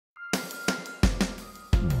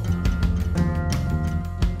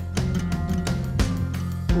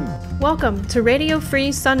Welcome to Radio Free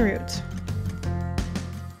Sunroot.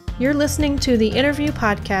 You're listening to the interview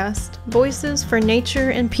podcast, Voices for Nature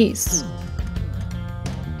and Peace,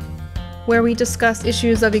 where we discuss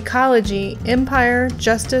issues of ecology, empire,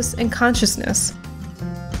 justice, and consciousness.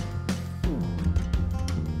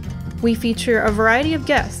 We feature a variety of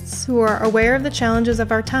guests who are aware of the challenges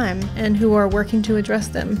of our time and who are working to address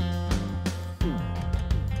them.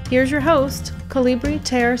 Here's your host, Colibri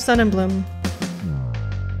Ter Sonnenblum.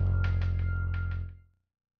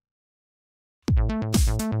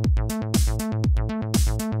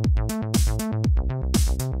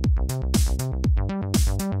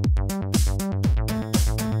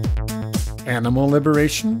 Animal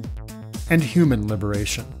Liberation and Human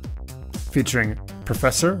Liberation, featuring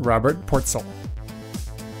Professor Robert Porzel.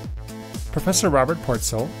 Professor Robert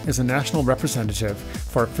Porzel is a national representative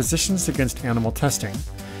for Physicians Against Animal Testing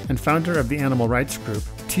and founder of the animal rights group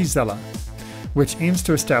T-Zelle, which aims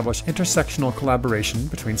to establish intersectional collaboration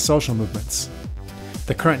between social movements.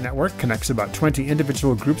 The current network connects about 20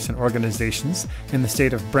 individual groups and organizations in the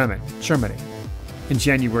state of Bremen, Germany. In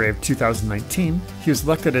January of 2019, he was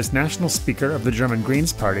elected as national speaker of the German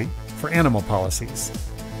Greens Party for animal policies.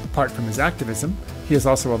 Apart from his activism, he is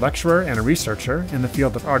also a lecturer and a researcher in the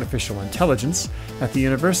field of artificial intelligence at the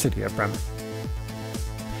University of Bremen.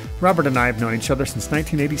 Robert and I have known each other since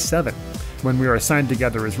 1987, when we were assigned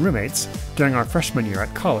together as roommates during our freshman year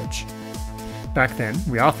at college. Back then,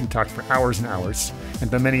 we often talked for hours and hours, and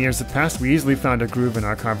though many years have passed, we easily found a groove in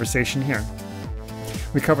our conversation here.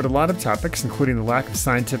 We covered a lot of topics, including the lack of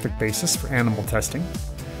scientific basis for animal testing,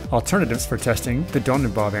 alternatives for testing that don't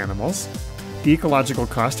involve animals, the ecological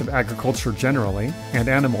cost of agriculture generally, and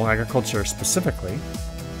animal agriculture specifically,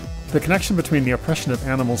 the connection between the oppression of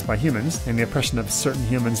animals by humans and the oppression of certain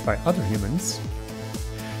humans by other humans,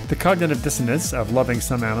 the cognitive dissonance of loving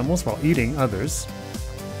some animals while eating others,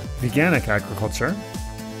 veganic agriculture,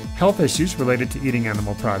 health issues related to eating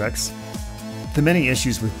animal products, the many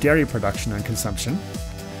issues with dairy production and consumption,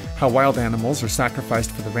 how wild animals are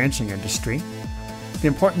sacrificed for the ranching industry, the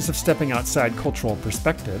importance of stepping outside cultural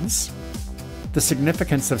perspectives, the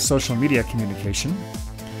significance of social media communication,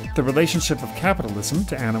 the relationship of capitalism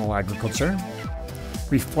to animal agriculture,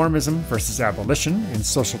 reformism versus abolition in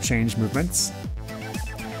social change movements,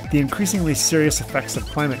 the increasingly serious effects of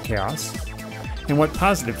climate chaos, and what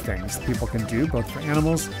positive things people can do both for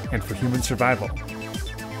animals and for human survival.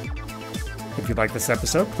 If you like this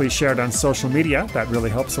episode, please share it on social media. That really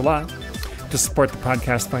helps a lot. To support the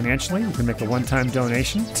podcast financially, you can make a one-time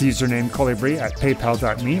donation to username Colibri at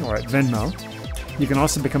paypal.me or at Venmo. You can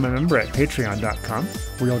also become a member at patreon.com,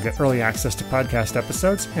 where you'll get early access to podcast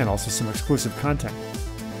episodes and also some exclusive content.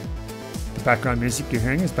 The background music you're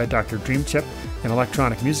hearing is by Doctor Dreamchip, an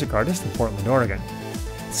electronic music artist in Portland, Oregon.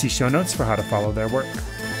 See show notes for how to follow their work.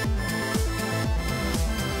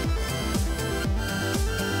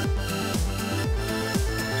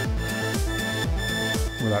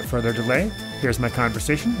 Without further delay, here's my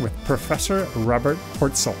conversation with Professor Robert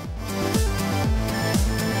Porzel.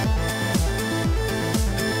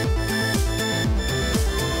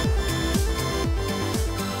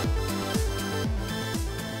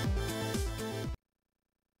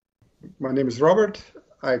 My name is Robert.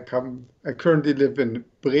 I currently live in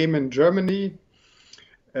Bremen, Germany,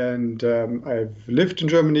 and I've lived in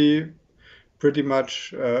Germany pretty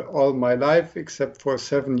much all my life, except for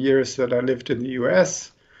 7 years that I lived in the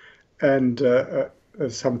US and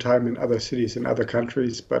some time in other cities in other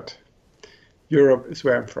countries, but Europe is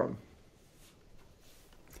where I'm from.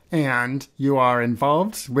 And you are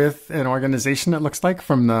involved with an organization, it looks like,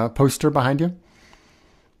 from the poster behind you?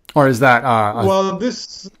 Or is that... Well,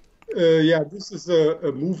 this is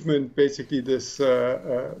a movement. Basically, this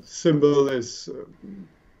symbol is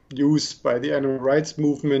used by the animal rights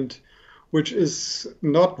movement, which is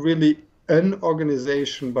not really an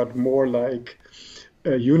organization, but more like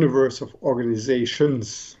a universe of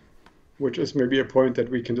organizations, which is maybe a point that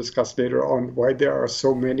we can discuss later on, why there are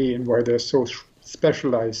so many and why they're so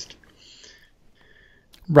specialized,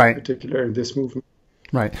 right, particularly in this movement.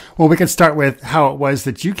 Right. Well, we can start with how it was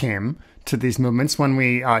that you came to these movements. When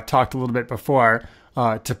we talked a little bit before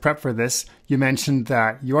to prep for this, you mentioned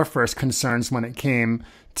that your first concerns when it came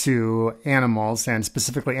to animals and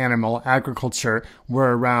specifically animal agriculture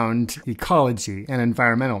were around ecology and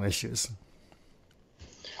environmental issues.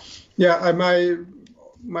 Yeah,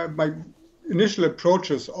 my initial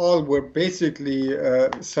approaches all were basically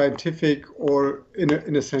scientific or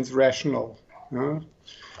in a sense rational.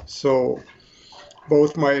 So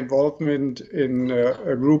both my involvement in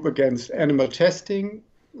a group against animal testing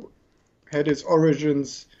had its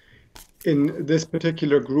origins in this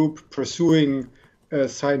particular group pursuing a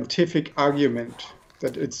scientific argument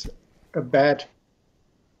that it's a bad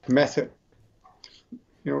method.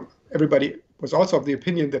 Everybody was also of the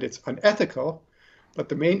opinion that it's unethical, but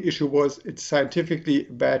the main issue was it's scientifically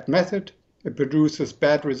a bad method, it produces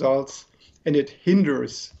bad results, and it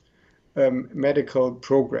hinders medical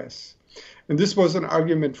progress. And this was an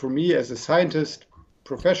argument for me as a scientist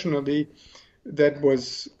professionally that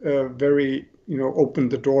was very,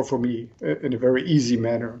 opened the door for me in a very easy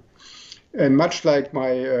manner. And much like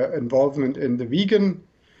my involvement in the vegan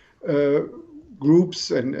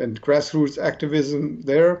groups and grassroots activism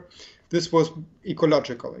there, this was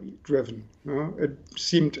ecologically driven. It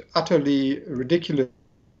seemed utterly ridiculous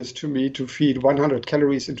to me to feed 100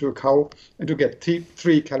 calories into a cow and to get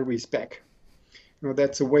 3 calories back.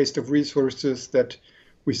 That's a waste of resources that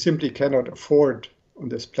we simply cannot afford on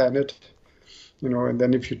this planet. And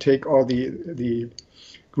then if you take all the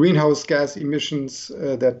greenhouse gas emissions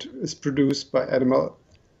that is produced by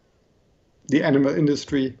the animal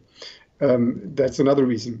industry, that's another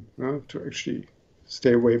reason to actually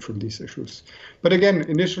stay away from these issues. But again,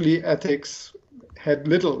 initially ethics had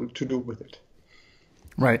little to do with it.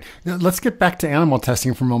 Right. Now, let's get back to animal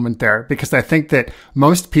testing for a moment there, because I think that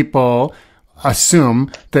most people assume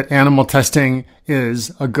that animal testing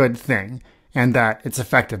is a good thing and that it's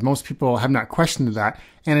effective. Most people have not questioned that.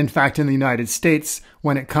 And in fact, in the United States,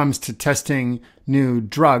 when it comes to testing new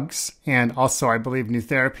drugs and also, I believe, new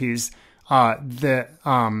therapies, the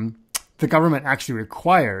government actually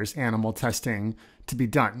requires animal testing to be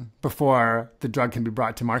done before the drug can be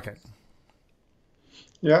brought to market.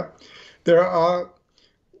 Yeah, there are,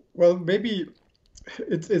 well, maybe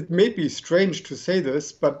it may be strange to say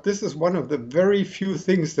this, but this is one of the very few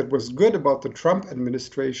things that was good about the Trump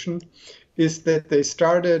administration, is that they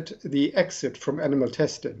started the exit from animal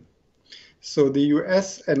testing. So the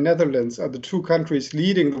US and Netherlands are the two countries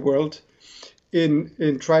leading the world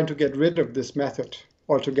in trying to get rid of this method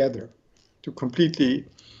altogether, to completely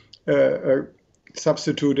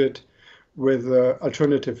substitute it with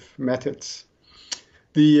alternative methods.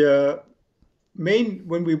 The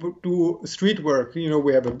when we do street work,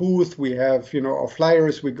 we have a booth, we have, our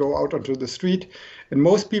flyers, we go out onto the street, and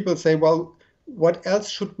most people say, well, what else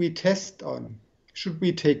should we test on? Should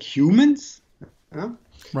we take humans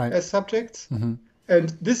as subjects? Mm-hmm. And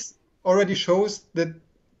this already shows that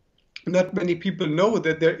not many people know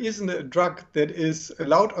that there isn't a drug that is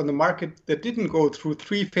allowed on the market that didn't go through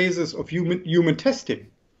 3 phases of human testing.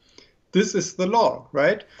 This is the law,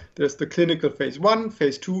 right? There's the clinical phase 1,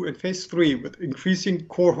 phase 2, and phase 3 with increasing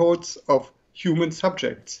cohorts of human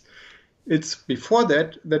subjects. It's before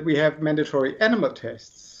that we have mandatory animal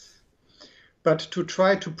tests. But to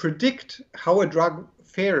try to predict how a drug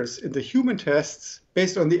fares in the human tests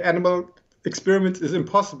based on the animal experiments is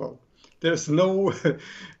impossible. There's no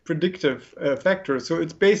predictive factor. So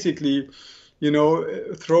it's basically,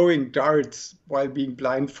 throwing darts while being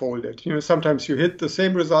blindfolded. Sometimes you hit the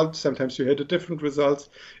same result, sometimes you hit a different result.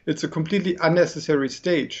 It's a completely unnecessary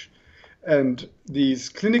stage. And these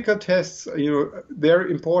clinical tests, they're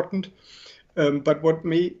important. But what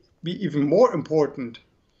may be even more important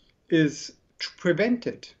is to prevent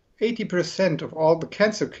it. 80% of all the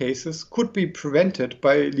cancer cases could be prevented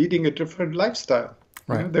by leading a different lifestyle.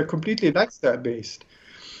 Right. They're completely lifestyle based.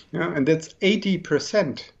 And that's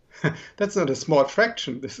 80%. That's not a small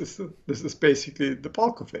fraction. This is basically the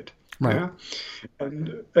bulk of it. Right.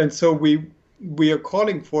 And so we are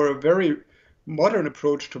calling for a very modern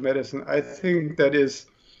approach to medicine. I think that is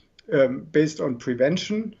based on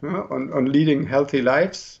prevention, on leading healthy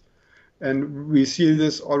lives. And we see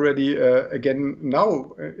this already again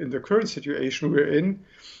now in the current situation we're in.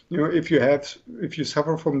 If you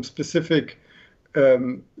suffer from specific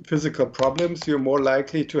physical problems, you're more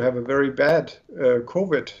likely to have a very bad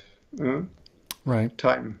COVID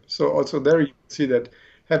time. So also there you see that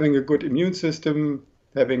having a good immune system,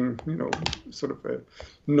 having sort of a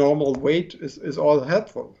normal weight is all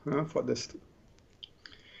helpful for this.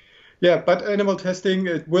 Yeah, but animal testing,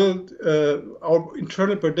 it will. Our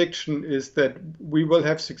internal prediction is that we will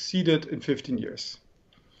have succeeded in 15 years.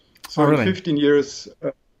 So in 15 years,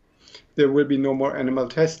 there will be no more animal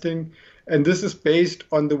testing. And this is based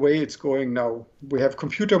on the way it's going now. We have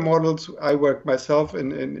computer models. I work myself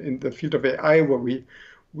in the field of AI, where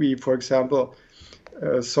we for example,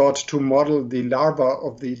 sought to model the larva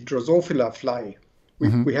of the Drosophila fly.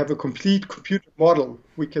 We have a complete computer model.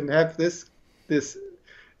 We can have this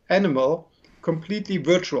animal completely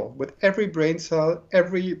virtual with every brain cell,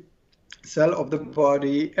 every cell of the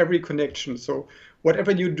body, every connection. So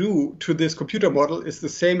whatever you do to this computer model is the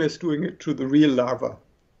same as doing it to the real larva.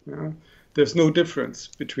 There's no difference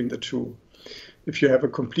between the two if you have a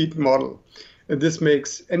complete model. And this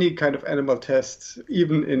makes any kind of animal tests,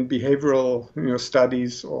 even in behavioral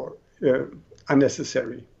studies, or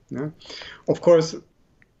unnecessary. Of course,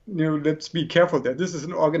 let's be careful there. This is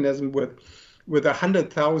an organism with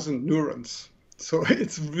 100,000 neurons. So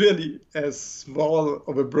it's really as small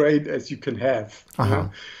of a brain as you can have.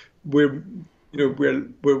 We're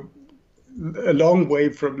a long way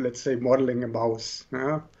from, let's say, modeling a mouse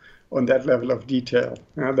on that level of detail.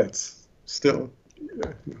 That's still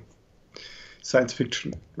science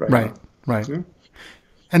fiction right now. Right.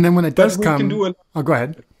 And then when it does come, go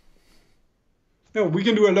ahead. No, we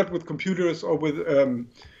can do a lot with computers or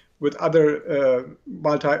with other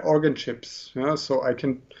multi-organ chips. So I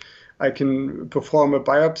can perform a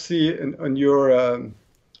biopsy on your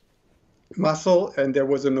muscle, and there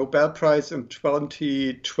was a Nobel Prize in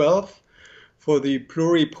 2012 for the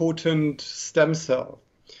pluripotent stem cell.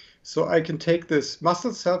 So I can take this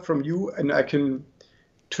muscle cell from you and I can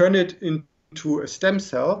turn it into a stem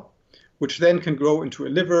cell, which then can grow into a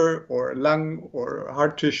liver or a lung or a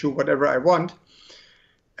heart tissue, whatever I want.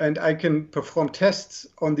 And I can perform tests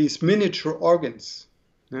on these miniature organs.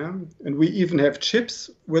 And we even have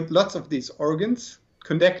chips with lots of these organs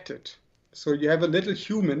connected. So you have a little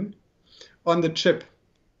human on the chip.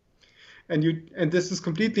 And this is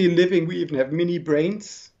completely living. We even have mini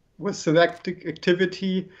brains with synaptic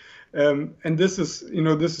activity. And this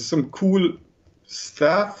is some cool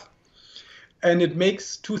stuff. And it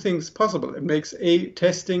makes two things possible. It makes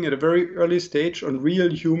testing at a very early stage on real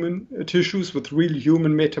human tissues with real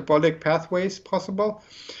human metabolic pathways possible.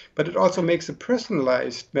 But it also makes a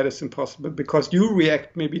personalized medicine possible, because you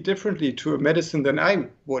react maybe differently to a medicine than I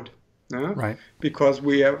would. Right. Because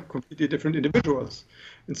we are completely different individuals.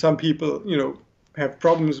 And some people, have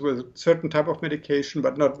problems with certain type of medication,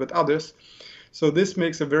 but not with others. So this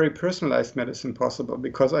makes a very personalized medicine possible,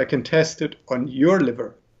 because I can test it on your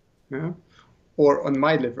liver, or on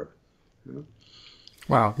my liver.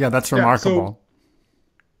 Wow. Yeah, that's remarkable.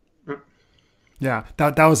 Yeah,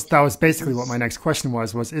 that was basically what my next question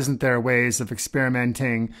was isn't there ways of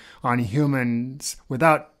experimenting on humans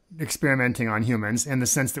without experimenting on humans, in the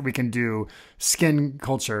sense that we can do skin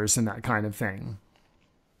cultures and that kind of thing?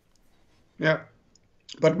 Yeah,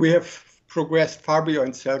 but we have progressed far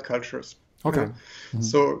beyond cell cultures. Okay.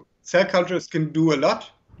 So cell cultures can do a lot,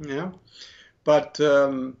 but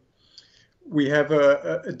we have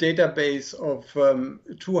a database of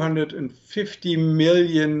 250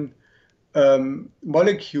 million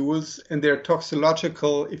molecules and their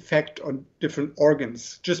toxicological effect on different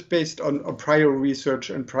organs, just based on prior research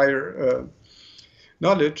and prior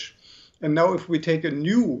knowledge. And now if we take a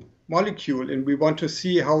new molecule and we want to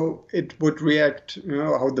see how it would react,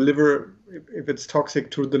 how the liver, if it's toxic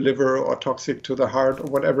to the liver or toxic to the heart or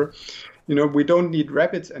whatever, we don't need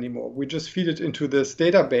rabbits anymore. We just feed it into this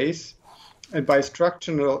database, and by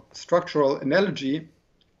structural analogy,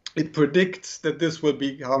 it predicts that this will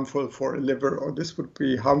be harmful for a liver, or this would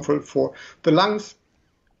be harmful for the lungs.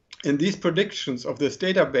 And these predictions of this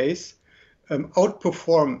database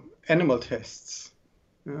outperform animal tests.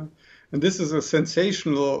 And this is a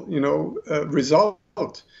sensational,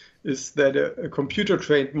 result, is that a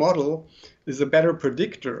computer-trained model is a better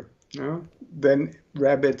predictor than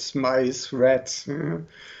rabbits, mice, rats,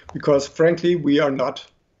 because frankly, we are not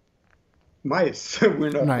mice. We're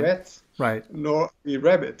not rats. Right. Nor are we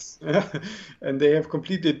rabbits. And they have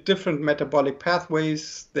completely different metabolic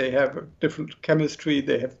pathways. They have a different chemistry.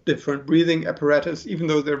 They have different breathing apparatus. Even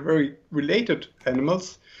though they're very related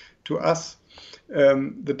animals to us,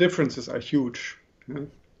 the differences are huge.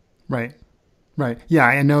 Right. Yeah,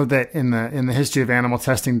 I know that in the history of animal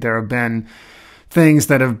testing, there have been things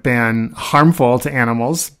that have been harmful to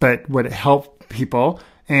animals but would help people,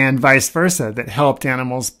 and vice versa, that helped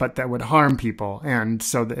animals but that would harm people. And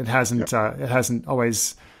so that it hasn't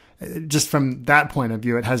always, just from that point of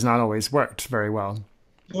view, it has not always worked very well.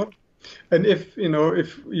 And if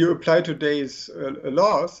you apply today's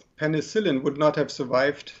laws, penicillin would not have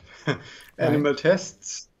survived animal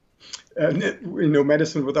tests.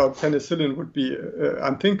 Medicine without penicillin would be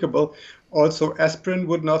unthinkable. Also, aspirin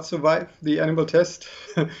would not survive the animal test.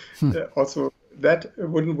 Also, that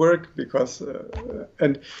wouldn't work, because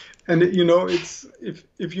it's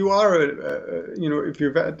if you are if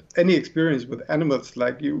you've had any experience with animals,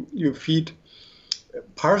 like you feed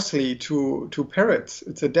parsley to parrots,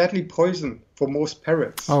 it's a deadly poison for most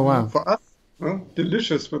parrots. Oh wow! For us,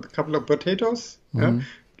 delicious with a couple of potatoes.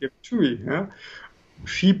 Give chewy.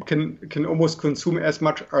 Sheep can almost consume as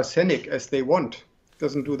much arsenic as they want.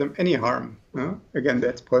 Doesn't do them any harm. Again,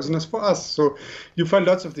 that's poisonous for us. So you find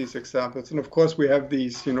lots of these examples. And of course, we have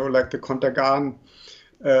these, like the Contagan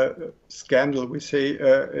scandal, we say,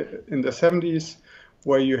 in the 70s,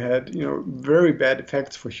 where you had, very bad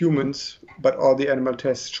effects for humans, but all the animal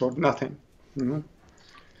tests showed nothing.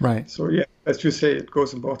 Right. So yeah, as you say, it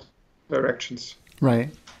goes in both directions. Right.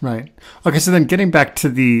 Right. Okay. So then, getting back to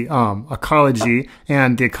the ecology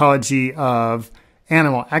and the ecology of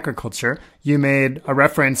animal agriculture, you made a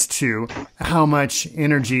reference to how much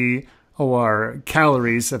energy or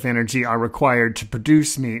calories of energy are required to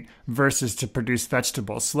produce meat versus to produce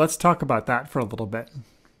vegetables. So let's talk about that for a little bit.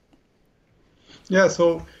 Yeah,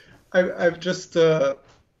 so I've just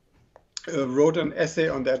wrote an essay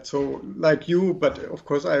on that. So like you, but of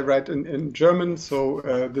course I write in German,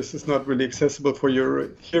 so this is not really accessible for your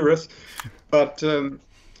hearers. But a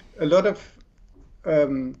lot of,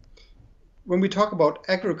 when we talk about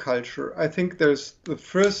agriculture, I think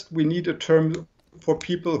we need a term for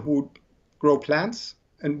people who grow plants,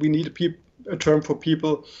 and we need a term for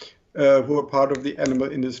people who are part of the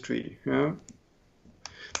animal industry. Yeah?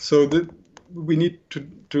 So we need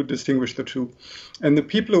to distinguish the two. And the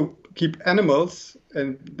people who keep animals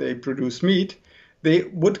and they produce meat, they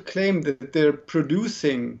would claim that they're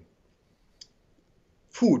producing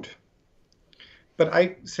food. But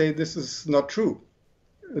I say this is not true.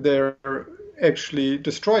 They're actually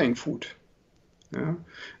destroying food. Yeah?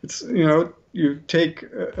 It's, you take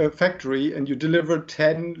a factory and you deliver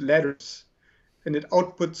 10 letters and it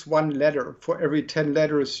outputs 1 letter for every 10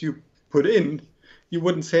 letters you put in. You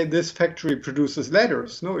wouldn't say this factory produces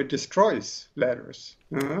letters. No, it destroys letters.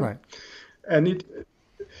 Right. And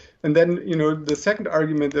then, the second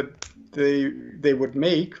argument that they would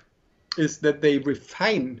make is that they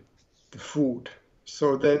refine the food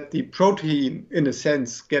so that the protein, in a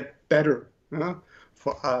sense, get better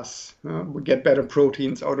for us. We get better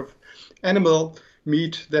proteins out of animal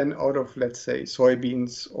meat than out of, let's say,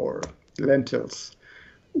 soybeans or lentils,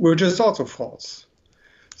 which is also false.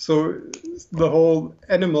 So the whole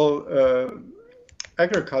animal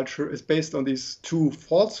agriculture is based on these two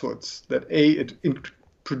falsehoods, that it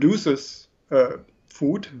produces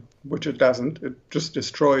food, which it doesn't. It just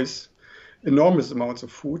destroys enormous amounts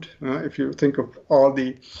of food. If you think of all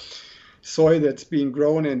the soy that's being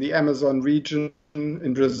grown in the Amazon region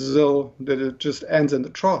in Brazil, that it just ends in the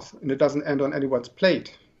trough and it doesn't end on anyone's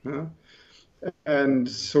plate. And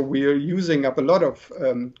so we are using up a lot of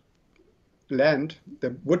land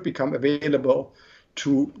that would become available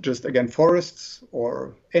to just, again, forests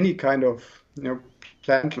or any kind of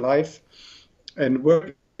plant life, and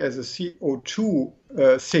work as a CO2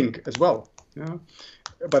 sink as well.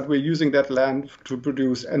 But we're using that land to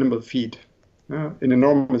produce animal feed, in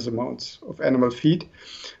enormous amounts of animal feed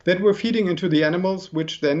that we're feeding into the animals,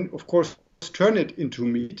 which then, of course, turn it into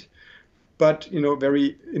meat, but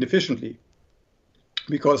very inefficiently.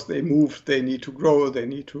 Because they move, they need to grow, they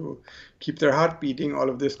need to keep their heart beating. All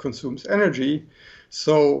of this consumes energy.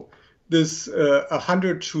 So this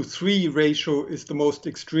 100-to-3 ratio is the most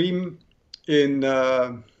extreme in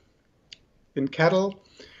cattle.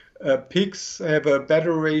 Pigs have a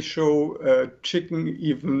better ratio, chicken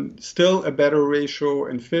even still a better ratio,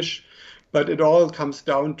 and fish. But it all comes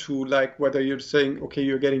down to like whether you're saying, okay,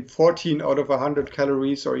 you're getting 14 out of 100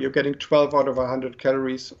 calories, or you're getting 12 out of 100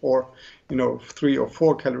 calories, or 3 or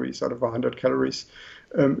 4 calories out of 100 calories.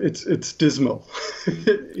 It's dismal,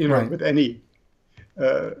 Right. with any,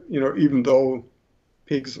 even though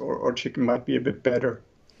pigs or chicken might be a bit better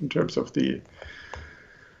in terms of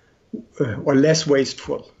or less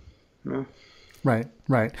wasteful. Right.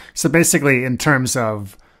 Right. So basically, in terms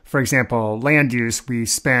of, for example, land use, we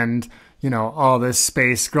spend all this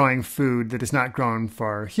space growing food that is not grown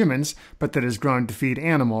for humans, but that is grown to feed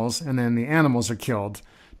animals, and then the animals are killed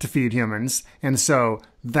to feed humans. And so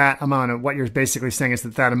that amount of, what you're basically saying is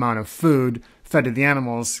that amount of food fed to the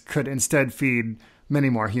animals could instead feed many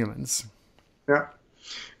more humans. Yeah.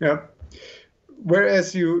 Yeah.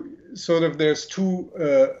 Whereas there's two,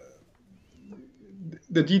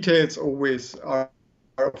 the details always are,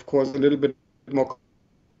 of course, a little bit more.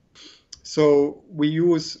 So we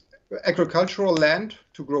use agricultural land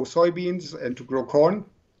to grow soybeans and to grow corn,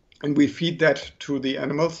 and we feed that to the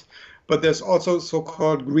animals. But there's also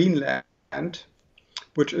so-called green land,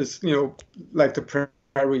 which is, like the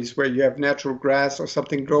prairies where you have natural grass or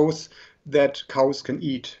something grows that cows can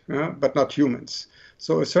eat, but not humans.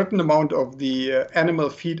 So a certain amount of the animal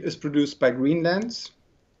feed is produced by greenlands.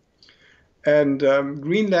 And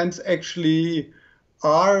greenlands actually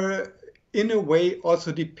are, in a way,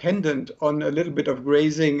 also dependent on a little bit of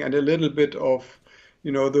grazing and a little bit of,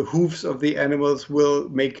 the hooves of the animals will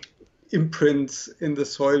make imprints in the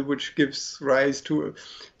soil, which gives rise to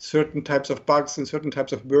certain types of bugs and certain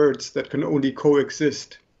types of birds that can only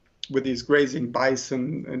coexist with these grazing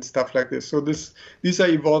bison and stuff like this. So these are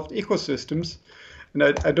evolved ecosystems, and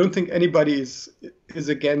I don't think anybody is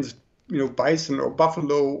against bison or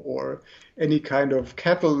buffalo or any kind of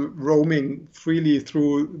cattle roaming freely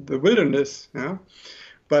through the wilderness. Yeah?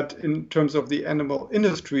 But in terms of the animal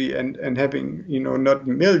industry and having not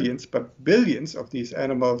millions but billions of these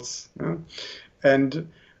animals, and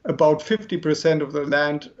about 50% of the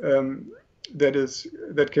land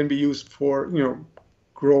that can be used for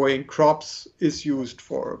growing crops is used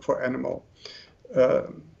for animal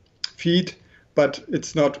feed, but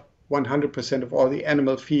it's not 100% of all the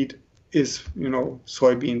animal feed is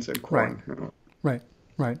soybeans and corn. Right.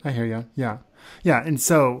 I hear you. Yeah. And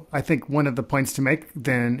so I think one of the points to make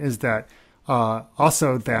then is that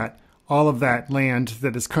also that all of that land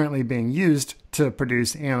that is currently being used to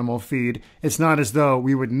produce animal feed, it's not as though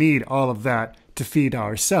we would need all of that to feed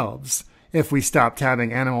ourselves if we stopped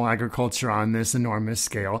having animal agriculture on this enormous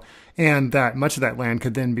scale, and that much of that land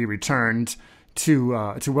could then be returned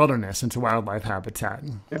to wilderness and to wildlife habitat.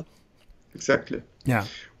 Yeah, exactly. Yeah,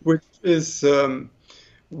 which is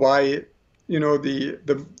why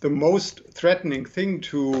the most threatening thing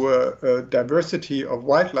to diversity of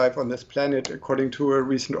wildlife on this planet, according to a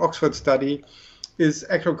recent Oxford study, is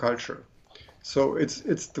agriculture. So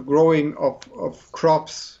it's the growing of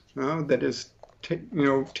crops that is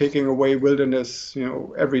taking away wilderness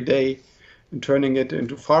every day and turning it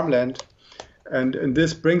into farmland, and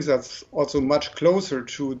this brings us also much closer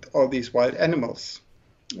to all these wild animals.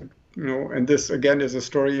 And this again is a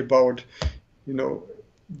story about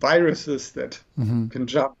viruses that can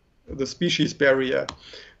jump the species barrier,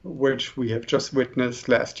 which we have just witnessed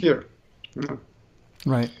last year.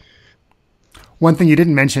 Right. One thing you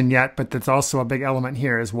didn't mention yet, but that's also a big element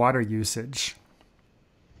here, is water usage.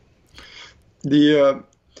 That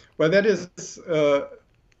is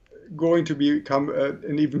going to become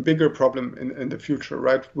an even bigger problem in the future,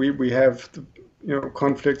 right? We have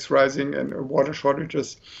conflicts rising and water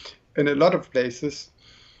shortages in a lot of places,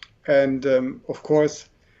 and of course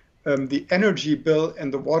the energy bill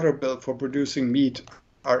and the water bill for producing meat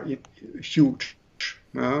are huge.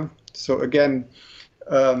 So again,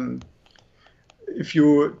 if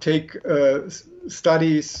you take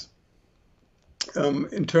studies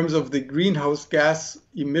in terms of the greenhouse gas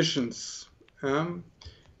emissions,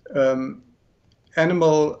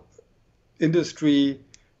 animal industry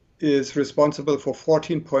is responsible for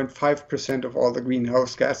 14.5% of all the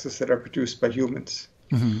greenhouse gases that are produced by humans.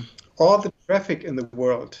 All the traffic in the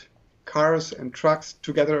world, cars and trucks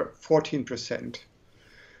together, 14%.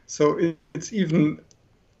 So it's even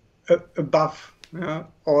above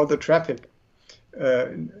all the traffic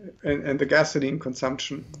and the gasoline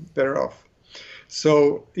consumption thereof.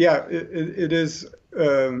 So yeah, it is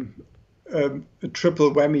a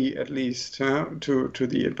triple whammy at least to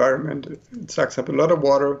the environment. It sucks up a lot of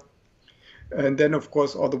water. And then, of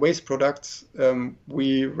course, all the waste products.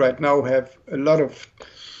 We right now have a lot of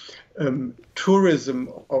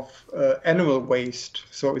tourism of animal waste.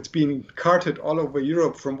 So it's being carted all over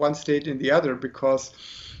Europe from one state in the other because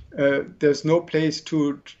there's no place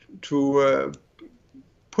to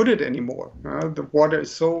put it anymore. The water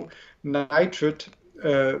is so nitrate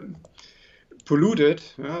polluted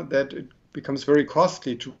that it becomes very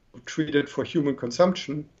costly to treat it for human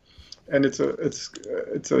consumption. And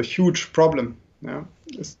it's a huge problem,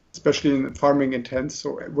 especially in farming intense,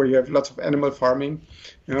 so where you have lots of animal farming,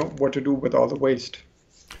 what to do with all the waste.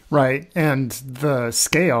 Right, and the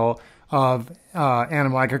scale of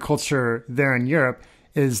animal agriculture there in Europe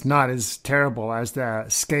is not as terrible as the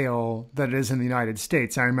scale that it is in the United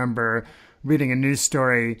States. I remember reading a news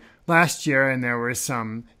story last year, and there were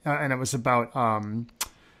some, and it was about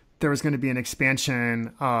there was going to be an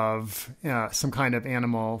expansion of some kind of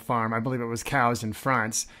animal farm. I believe it was cows in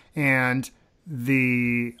France, and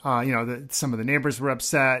some of the neighbors were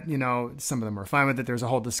upset. Some of them were fine with it. There was a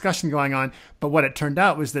whole discussion going on. But what it turned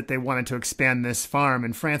out was that they wanted to expand this farm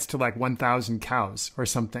in France to like 1,000 cows or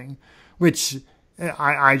something, which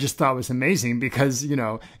I just thought was amazing because, in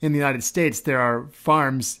the United States, there are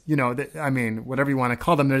farms, whatever you want to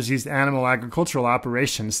call them, there's these animal agricultural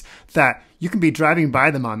operations that you can be driving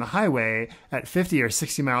by them on the highway at 50 or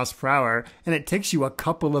 60 miles per hour, and it takes you a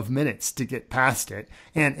couple of minutes to get past it.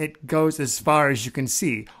 And it goes as far as you can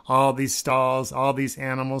see. All these stalls, all these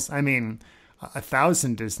animals.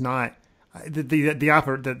 1,000 is not...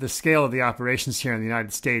 The scale of the operations here in the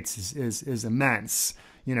United States is immense.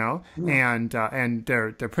 And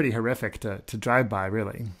they're pretty horrific to drive by,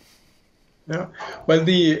 really. Yeah. Well,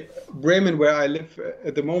 the Bremen, where I live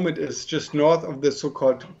at the moment, is just north of the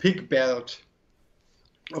so-called pig belt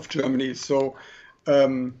of Germany. So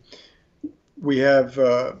we have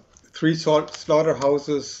three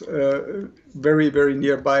slaughterhouses very, very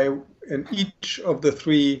nearby, and each of the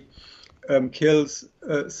three kills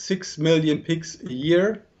 6 million pigs a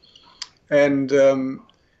year, and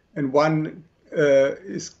one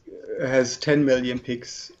has 10 million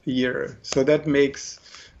pigs a year. So that makes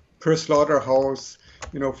per slaughterhouse,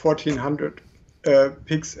 1,400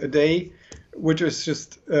 pigs a day, which is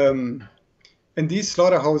just, and these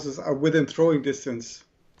slaughterhouses are within throwing distance,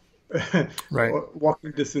 right, or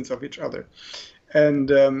walking distance of each other. And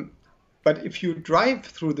but if you drive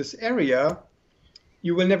through this area,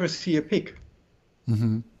 you will never see a pig.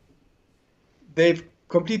 Mm-hmm. They've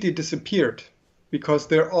completely disappeared because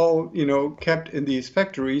they're all, kept in these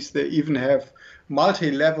factories. They even have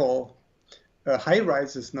multi-level high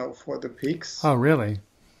rises now for the pigs. Oh, really?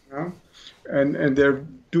 Yeah. And they're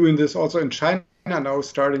doing this also in China now,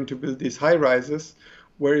 starting to build these high rises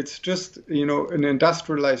where it's just, an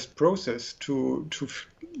industrialized process to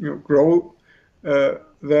grow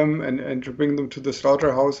them and to bring them to the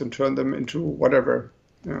slaughterhouse and turn them into whatever,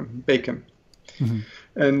 bacon. Mm-hmm.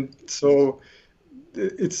 And so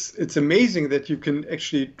it's amazing that you can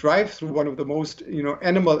actually drive through one of the most,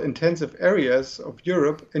 animal intensive areas of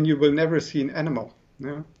Europe and you will never see an animal,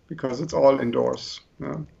 because it's all indoors.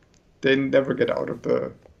 They never get out of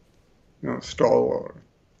the, stall or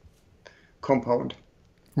compound.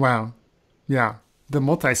 Wow. Yeah. The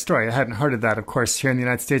multi-story, I hadn't heard of that. Of course, here in the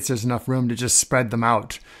United States, there's enough room to just spread them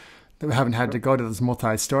out. We haven't had to go to those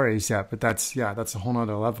multi-stories yet, but that's a whole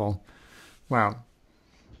nother level. Wow.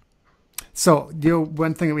 So,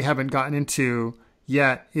 one thing that we haven't gotten into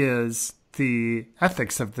yet is the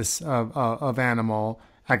ethics of this, of animal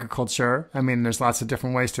agriculture. I mean, there's lots of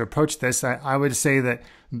different ways to approach this. I would say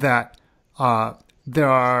that there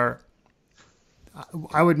are,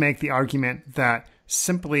 I would make the argument that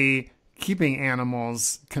simply keeping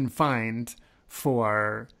animals confined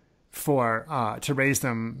to raise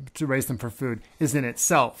them for food is in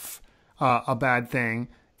itself a bad thing,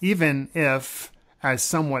 even if, as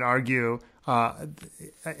some would argue,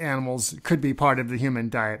 animals could be part of the human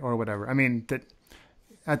diet or whatever. I mean, that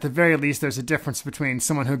at the very least, there's a difference between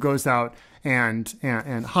someone who goes out and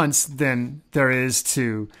hunts than there is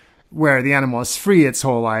to where the animal is free its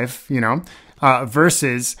whole life,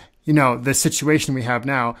 versus, the situation we have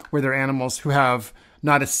now where there are animals who have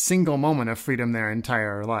not a single moment of freedom their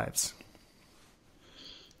entire lives.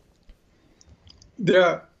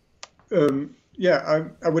 I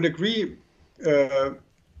would agree.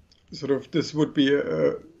 Sort of, this would be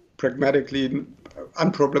pragmatically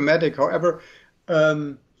unproblematic. However,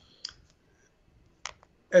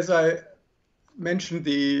 as I mentioned,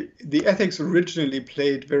 the ethics originally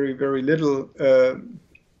played very, very little.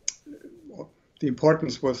 The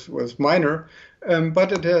importance was minor,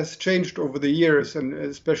 but it has changed over the years, and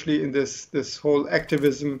especially in this whole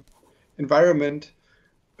activism environment,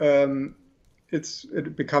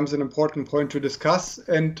 it becomes an important point to discuss.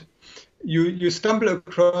 And you stumble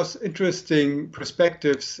across interesting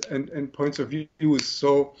perspectives and points of views.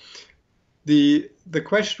 So the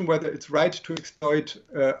question whether it's right to exploit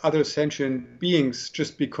other sentient beings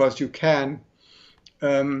just because you can,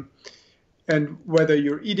 and whether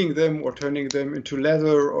you're eating them or turning them into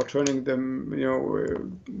leather or turning them,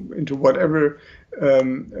 into whatever,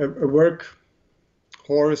 a work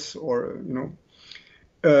horse or,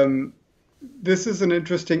 this is an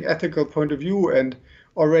interesting ethical point of view. And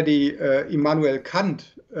already Immanuel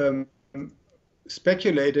Kant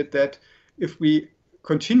speculated that if we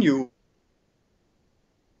continue,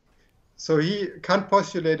 Kant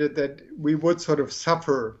postulated that we would sort of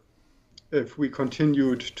suffer if we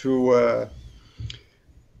continued to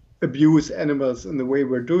abuse animals in the way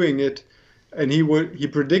we're doing it, and he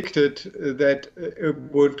predicted that it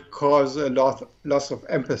would cause a loss of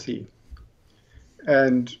empathy.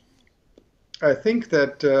 And I think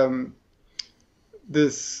that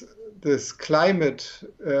this climate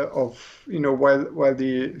of, while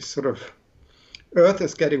the sort of Earth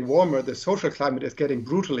is getting warmer, the social climate is getting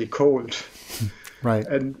brutally cold, right?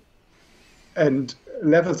 And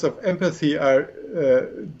levels of empathy are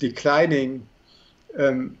declining.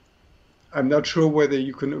 I'm not sure whether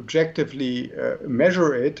you can objectively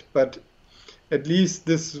measure it, but at least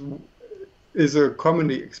this is a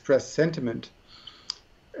commonly expressed sentiment.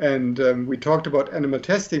 And we talked about animal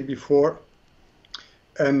testing before,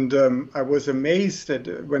 and I was amazed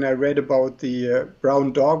when I read about the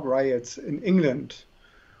brown dog riots in England,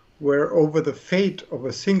 where over the fate of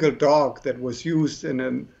a single dog that was used in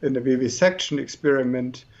a vivisection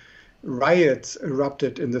experiment, riots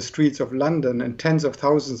erupted in the streets of London and tens of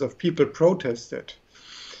thousands of people protested.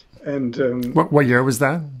 And what year was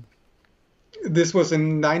that? This was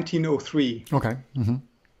in 1903. Okay. Mm-hmm.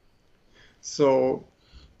 So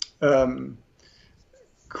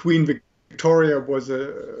Queen Victoria was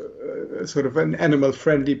a sort of an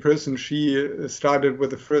animal-friendly person. She started with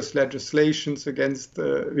the first legislations against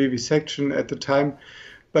vivisection at the time,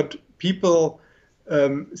 but people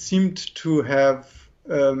seemed to have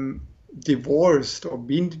divorced or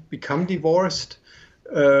become divorced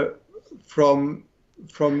from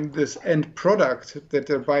this end product that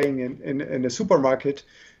they're buying in a supermarket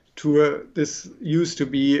to this used to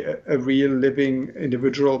be a real living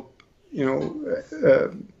individual,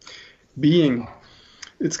 being.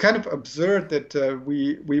 It's kind of absurd that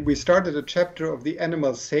we started a chapter of the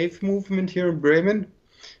Animal Safe movement here in Bremen.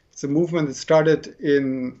 It's a movement that started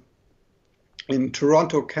in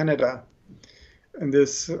Toronto, Canada. And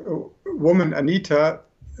this woman, Anita,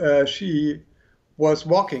 she was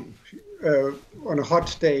walking on a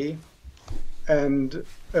hot day, and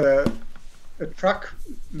a truck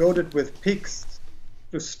loaded with pigs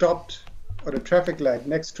just stopped at a traffic light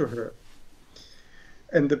next to her.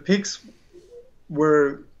 And the pigs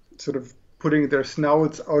were sort of putting their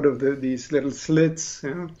snouts out of these little slits.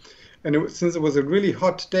 And since it was a really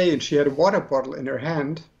hot day and she had a water bottle in her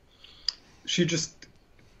hand, she just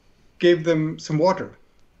gave them some water,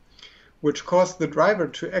 which caused the driver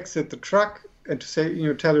to exit the truck and to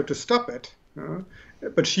say, tell her to stop it.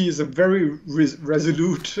 But she is a very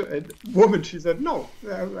resolute woman. She said, no,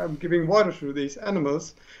 I'm giving water to these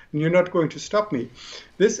animals and you're not going to stop me.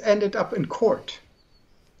 This ended up in court.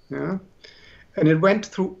 And it went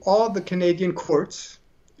through all the Canadian courts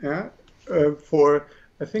for,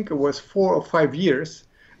 I think it was 4 or 5 years,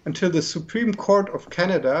 until the Supreme Court of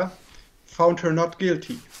Canada found her not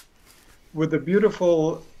guilty, with a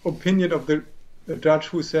beautiful opinion of the judge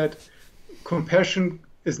who said, compassion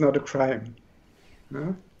is not a crime.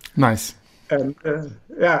 Nice. And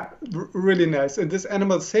really nice. And this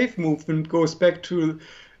animal safe movement goes back to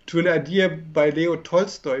an idea by Leo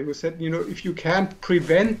Tolstoy, who said, if you can't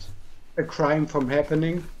prevent a crime from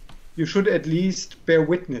happening, you should at least bear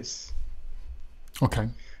witness. Okay.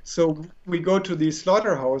 So we go to these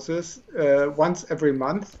slaughterhouses once every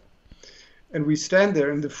month, and we stand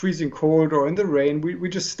there in the freezing cold or in the rain. We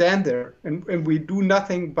just stand there, and we do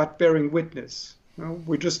nothing but bearing witness.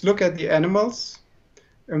 We just look at the animals,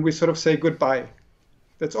 and we sort of say goodbye.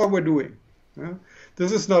 That's all we're doing.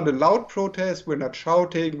 This is not a loud protest. We're not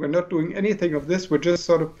shouting. We're not doing anything of this. We're just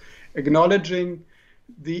sort of acknowledging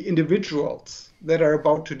the individuals that are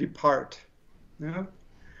about to depart,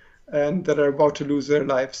 and that are about to lose their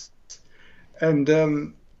lives. And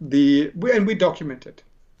we document it.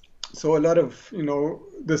 So a lot of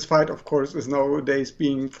this fight, of course, is nowadays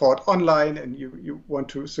being fought online, and you want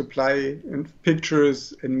to supply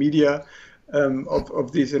pictures and media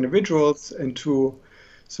of these individuals, and to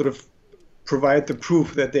sort of provide the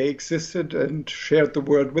proof that they existed and shared the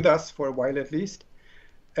world with us for a while at least.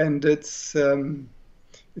 And it's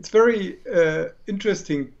very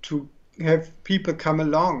interesting to have people come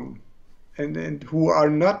along and who are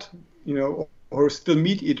not, or still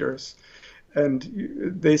meat eaters. And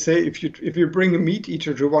they say if you bring a meat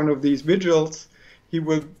eater to one of these vigils, he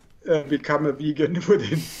will become a vegan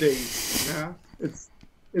within days.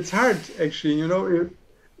 It's hard, actually,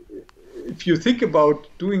 if you think about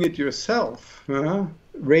doing it yourself,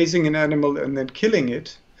 raising an animal and then killing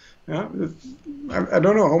it. I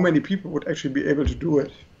don't know how many people would actually be able to do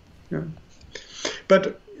it.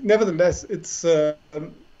 But nevertheless, it's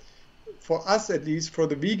for us, at least for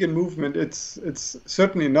the vegan movement, it's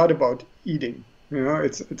certainly not about eating.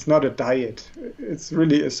 It's not a diet. It's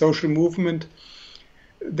really a social movement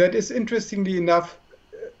that is, interestingly enough,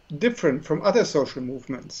 different from other social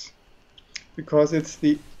movements, because it's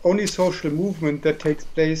the only social movement that takes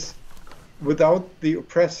place without the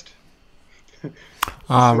oppressed.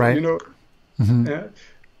 Right.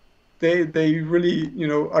 They really,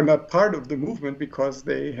 are not part of the movement because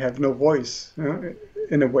they have no voice,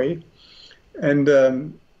 in a way.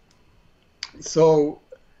 And so,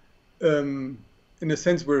 in a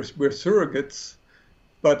sense, we're surrogates,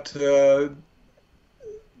 but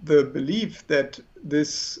the belief that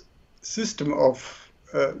this system of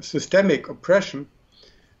systemic oppression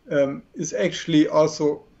is actually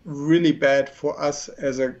also really bad for us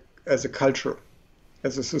as a culture,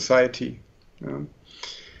 as a society.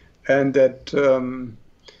 And that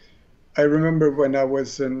I remember when I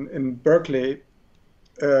was in Berkeley,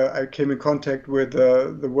 I came in contact with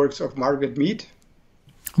the works of Margaret Mead.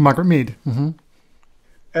 Margaret Mead. Mm-hmm.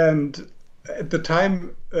 And at the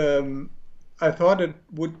time, I thought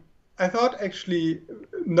actually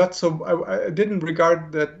not so, I didn't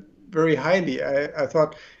regard that very highly. I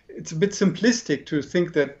thought it's a bit simplistic to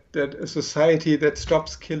think that a society that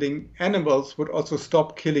stops killing animals would also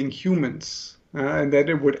stop killing humans, and that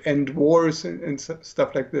it would end wars and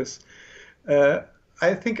stuff like this.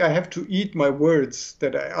 I think I have to eat my words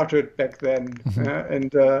that I uttered back then,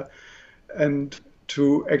 and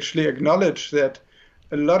to actually acknowledge that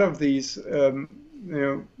a lot of these, or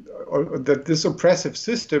that this oppressive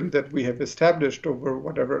system that we have established over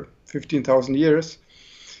whatever 15,000 years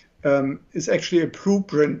is actually a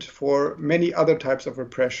blueprint for many other types of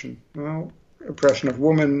oppression. Oppression of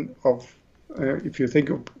women, of if you think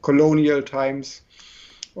of colonial times,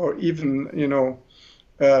 or even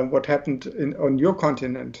what happened on your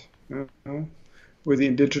continent with the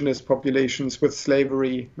indigenous populations, with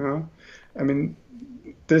slavery. I mean,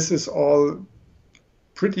 this is all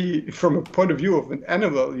pretty, from a point of view of an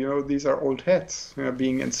animal, these are old hats,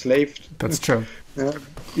 being enslaved. That's true.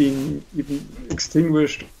 Being even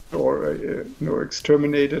extinguished or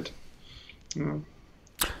exterminated.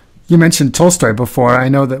 You mentioned Tolstoy before. I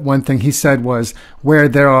know that one thing he said was, where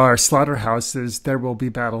there are slaughterhouses, there will be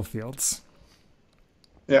battlefields.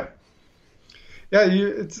 Yeah.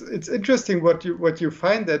 It's interesting what you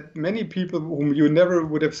find, that many people whom you never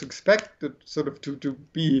would have suspected sort of to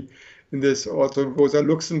be in this, also Rosa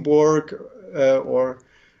Luxemburg, or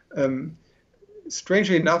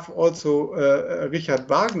strangely enough also Richard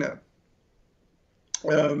Wagner.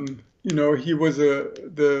 He was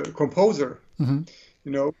the composer.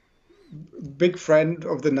 Big friend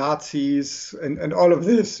of the Nazis and all of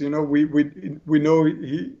this. We know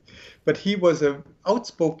but he was an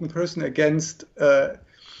outspoken person against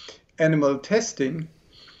animal testing,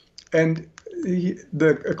 and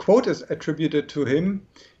a quote is attributed to him,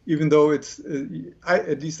 even though it's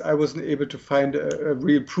at least I wasn't able to find a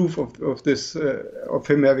real proof of this, of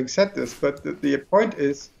him having said this. But the point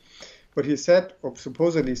is, what he said, or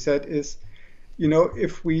supposedly said, is,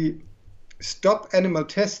 if we stop animal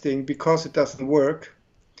testing because it doesn't work,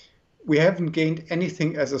 we haven't gained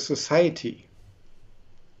anything as a society.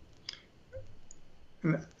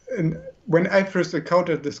 And when I first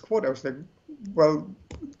encountered this quote, I was like, well,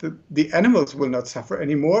 the animals will not suffer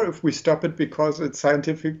anymore if we stop it because it's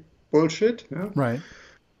scientific bullshit. Right.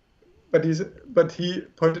 But he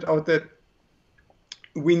pointed out that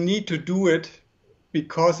we need to do it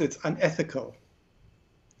because it's unethical.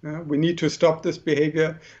 We need to stop this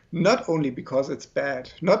behavior, not only because it's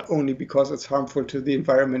bad, not only because it's harmful to the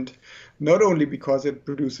environment, not only because it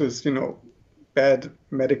produces, bad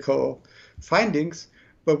medical findings,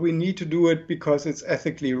 but we need to do it because it's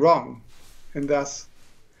ethically wrong. And thus,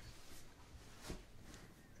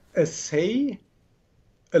 assay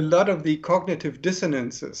a lot of the cognitive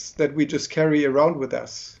dissonances that we just carry around with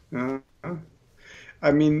us.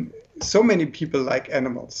 I mean, so many people like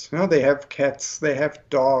animals. They have cats, they have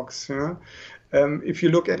dogs. If you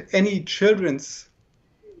look at any children's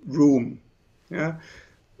room, the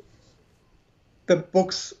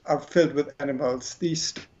books are filled with animals.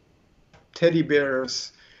 These teddy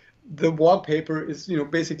bears, the wallpaper is,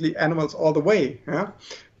 basically animals all the way,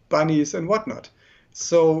 bunnies and whatnot.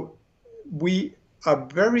 So we are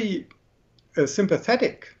very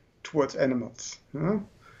sympathetic towards animals,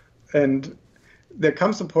 and there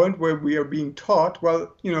comes a point where we are being taught,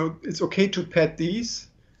 well, it's okay to pet these,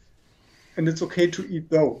 and it's okay to eat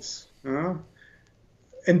those,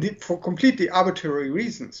 and for completely arbitrary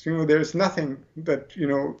reasons. There's nothing that,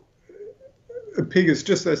 a pig is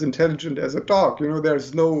just as intelligent as a dog.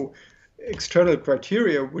 There's no external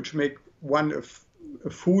criteria which make one a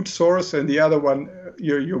food source and the other one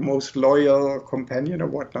your most loyal companion or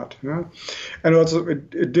whatnot. And also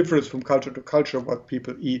it differs from culture to culture what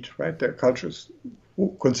people eat, right? There are cultures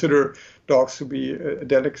who consider dogs to be a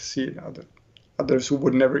delicacy, and others who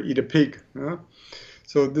would never eat a pig.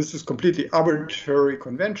 So this is completely arbitrary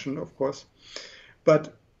convention, of course.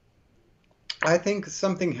 But I think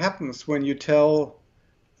something happens when you tell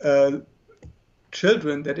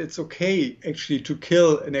children that it's okay actually to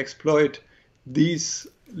kill and exploit these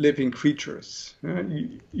living creatures.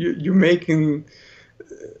 You're making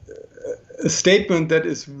a statement that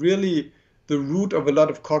is really the root of a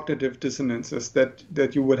lot of cognitive dissonances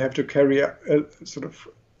that you would have to carry sort of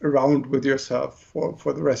around with yourself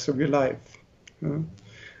for the rest of your life.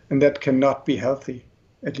 And that cannot be healthy,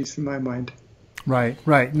 at least in my mind. Right.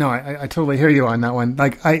 No, I totally hear you on that one.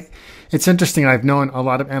 It's interesting. I've known a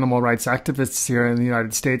lot of animal rights activists here in the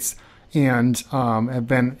United States, and have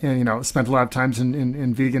been, spent a lot of times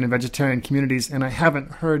in vegan and vegetarian communities, and I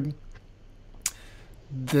haven't heard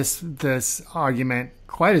this argument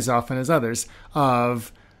quite as often as others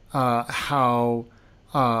of how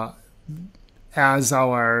as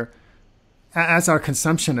our as our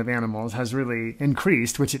consumption of animals has really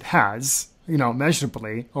increased, which it has,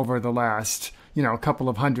 measurably over the last, couple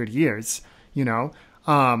of 100 years,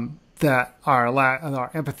 that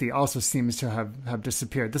our empathy also seems to have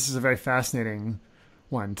disappeared. This is a very fascinating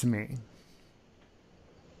one to me.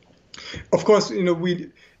 Of course,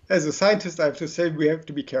 we, as a scientist, I have to say we have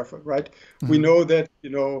to be careful, right? Mm-hmm. We know that,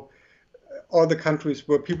 all the countries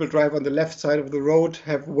where people drive on the left side of the road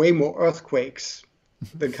have way more earthquakes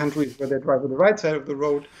than countries where they drive on the right side of the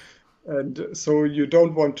road. And so you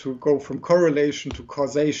don't want to go from correlation to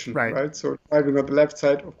causation, right? So driving on the left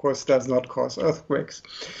side, of course, does not cause earthquakes.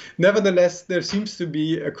 Nevertheless, there seems to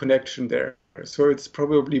be a connection there. So it's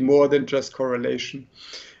probably more than just correlation.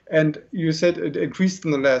 And you said it increased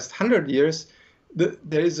in the last 100 years. There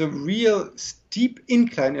is a real steep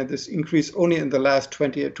incline in this increase only in the last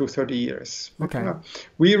 20 to 30 years. Okay.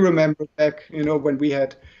 We remember back, when we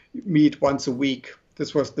had meat once a week.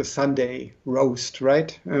 This was the Sunday roast,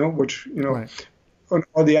 right? Which, right. On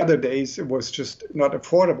all the other days, it was just not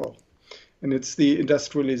affordable. And it's the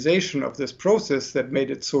industrialization of this process that made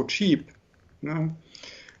it so cheap,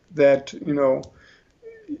 that,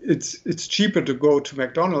 it's cheaper to go to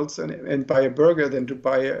McDonald's and buy a burger than to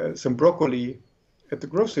buy some broccoli at the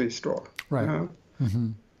grocery store. Right.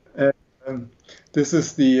 This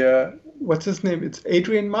is the, what's his name? It's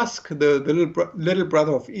Adrian Musk, the little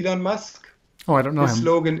brother of Elon Musk. Oh, I don't know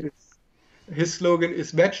His slogan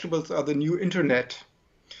is vegetables are the new internet,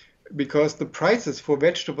 because the prices for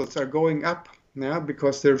vegetables are going up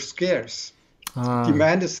because they're scarce.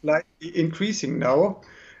 Demand is slightly increasing now,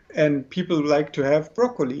 and people like to have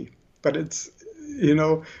broccoli. But it's,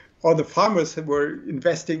 all the farmers were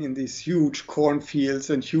investing in these huge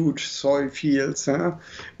cornfields and huge soy fields. And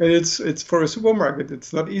it's for a supermarket,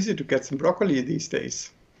 it's not easy to get some broccoli these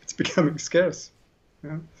days. It's becoming scarce.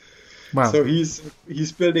 Wow. So he's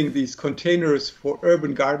building these containers for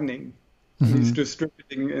urban gardening. Mm-hmm. He's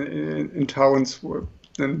distributing in towns where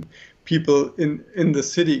then people in the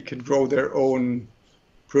city can grow their own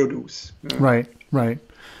produce. Right.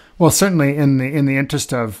 Well, certainly in the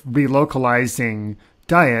interest of relocalizing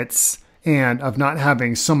diets and of not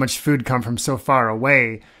having so much food come from so far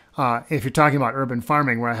away, if you're talking about urban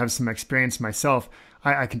farming, where I have some experience myself,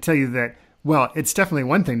 I can tell you that, well, it's definitely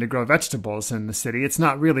one thing to grow vegetables in the city. It's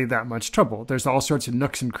not really that much trouble. There's all sorts of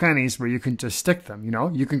nooks and crannies where you can just stick them,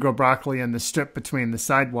 You can grow broccoli in the strip between the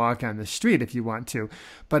sidewalk and the street if you want to.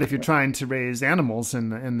 But if you're trying to raise animals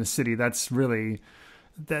in the city, that's really,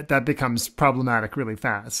 that becomes problematic really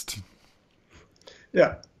fast.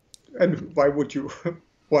 Yeah. And why would you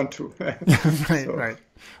want to?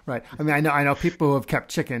 Right. I mean, I know people who have kept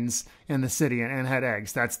chickens in the city and had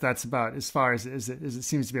eggs. That's about as far as it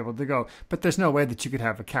seems to be able to go. But there's no way that you could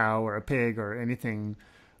have a cow or a pig or anything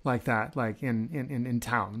like that, like in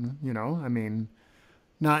town. I mean,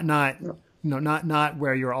 not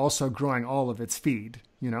where you're also growing all of its feed.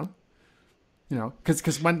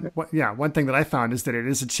 Because one thing that I found is that it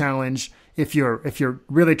is a challenge if you're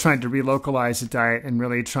really trying to relocalize a diet and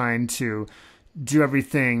really trying to do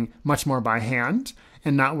everything much more by hand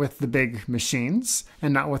and not with the big machines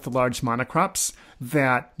and not with the large monocrops,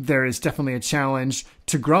 that there is definitely a challenge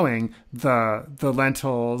to growing the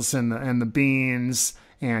lentils and the beans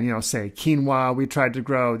and, say quinoa we tried to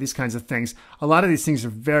grow, these kinds of things. A lot of these things are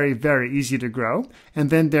very, very easy to grow, and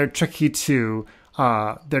then they're tricky to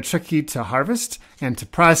harvest and to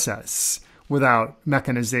process without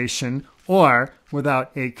mechanization or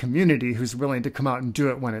without a community who's willing to come out and do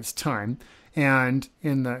it when it's time. And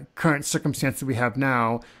in the current circumstance that we have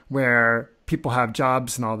now, where people have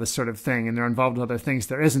jobs and all this sort of thing, and they're involved with other things,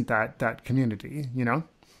 there isn't that community, Yeah.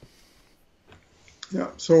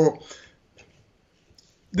 So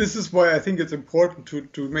this is why I think it's important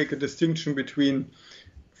to make a distinction between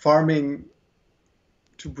farming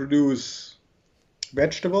to produce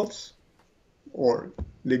vegetables or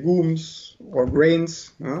legumes or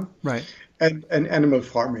grains, right, and animal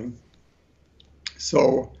farming.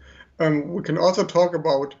 So we can also talk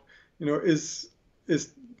about, is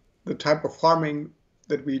the type of farming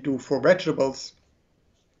that we do for vegetables,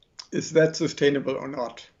 is that sustainable or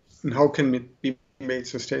not, and how can it be made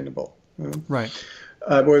sustainable? Right.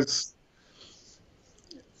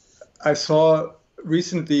 I saw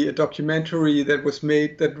recently a documentary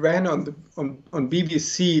that ran on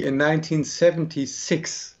BBC in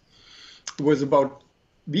 1976. It was about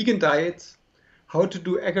vegan diets, how to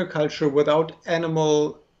do agriculture without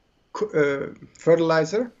animal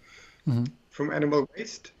fertilizer from animal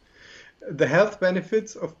waste, the health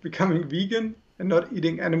benefits of becoming vegan and not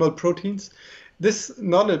eating animal proteins. This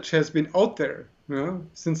knowledge has been out there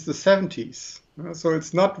since the 70s. So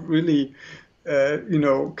it's not really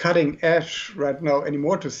cutting edge right now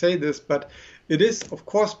anymore to say this, but it is, of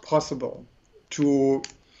course, possible to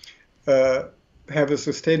have a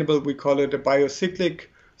sustainable, we call it a biocyclic,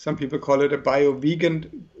 some people call it a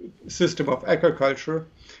bio-vegan system of agriculture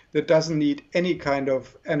that doesn't need any kind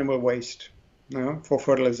of animal waste for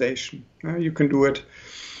fertilization. You can do it.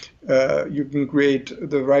 You can create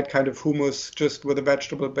the right kind of humus just with a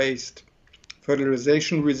vegetable-based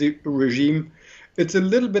fertilization regime. It's a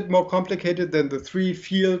little bit more complicated than the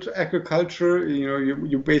 3-field agriculture.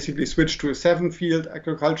 You basically switch to a 7-field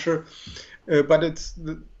agriculture, but it's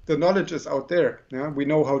the knowledge is out there. We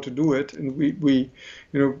know how to do it, and we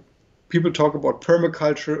people talk about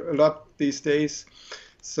permaculture a lot these days.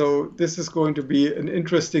 So this is going to be an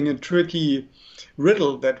interesting and tricky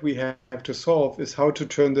riddle that we have to solve, is how to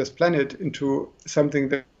turn this planet into something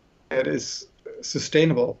that is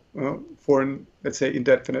sustainable for an, let's say,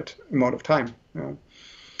 indefinite amount of time.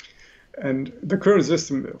 And the current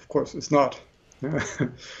system, of course, is not.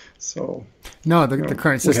 So no, the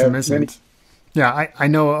current system isn't. Yeah, I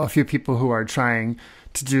know a few people who are trying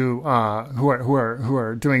to do who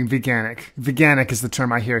are doing veganic. Veganic is the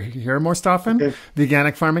term I hear most often. Okay.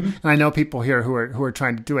 Veganic farming, and I know people here who are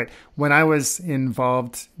trying to do it. When I was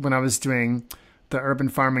involved, when I was doing the urban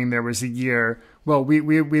farming, there was a year. Well,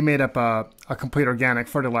 we made up a complete organic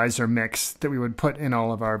fertilizer mix that we would put in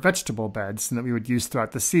all of our vegetable beds and that we would use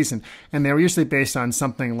throughout the season. And they were usually based on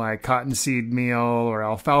something like cottonseed meal or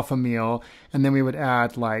alfalfa meal, and then we would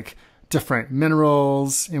add like different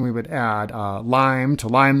minerals, and we would add lime to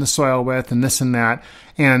lime the soil with, and this and that.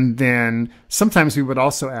 And then sometimes we would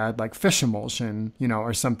also add like fish emulsion,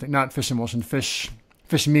 or something, not fish emulsion, fish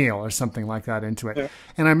meal or something like that into it. Yeah.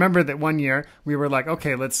 And I remember that one year we were like,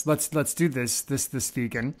 okay, let's do this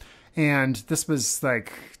vegan. And this was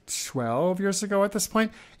like 12 years ago at this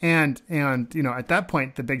point. And at that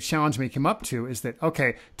point, the big challenge we came up to is that,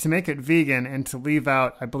 okay, to make it vegan and to leave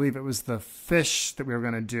out, I believe it was the fish that we were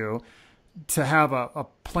going to do, to have a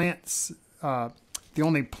plants, the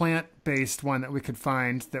only plant-based one that we could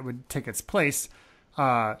find that would take its place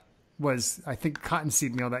was, I think,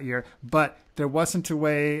 cottonseed meal that year. But there wasn't a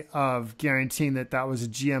way of guaranteeing that that was a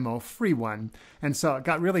GMO-free one. And so it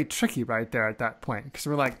got really tricky right there at that point, because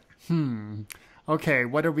we're like, okay,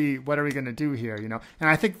 what are we going to do here? And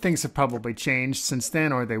I think things have probably changed since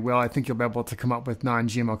then, or they will. I think you'll be able to come up with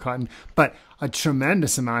non-GMO cotton, but a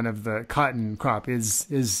tremendous amount of the cotton crop is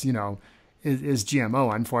GMO,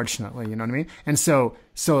 unfortunately. You know what I mean? And so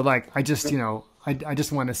like, I just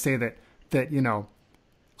want to say that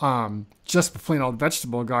just plain old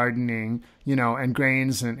vegetable gardening, and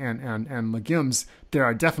grains and legumes, there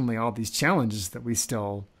are definitely all these challenges that we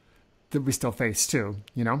still face too.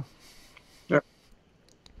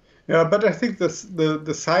 Yeah, but I think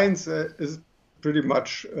the science is pretty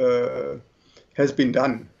much has been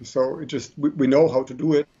done. So we know how to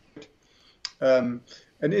do it. And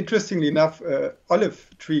interestingly enough, olive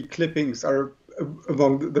tree clippings are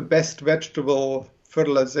among the best vegetable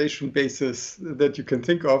fertilization bases that you can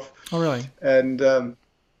think of. Oh, really? And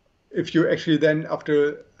if you actually then,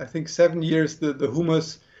 after I think 7 years, the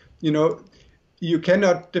humus, you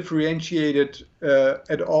cannot differentiate it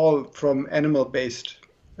at all from animal-based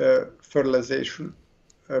fertilizer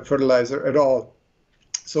at all.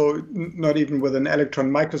 So not even with an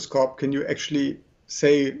electron microscope can you actually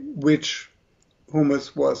say which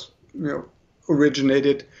humus was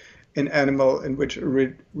originated in animal and which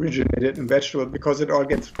originated in vegetable, because it all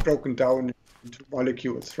gets broken down into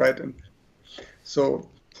molecules, right? And so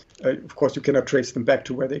of course you cannot trace them back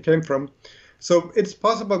to where they came from. So it's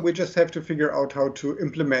possible, we just have to figure out how to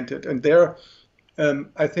implement it. And there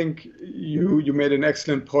I think you made an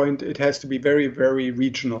excellent point. It has to be very, very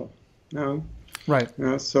regional. Right.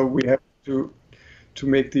 So we have to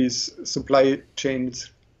make these supply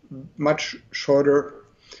chains much shorter.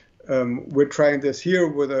 We're trying this here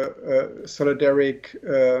with a solidaric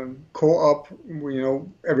co-op.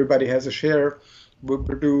 Everybody has a share. We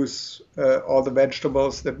produce all the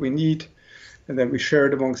vegetables that we need, and then we share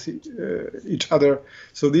it amongst each other.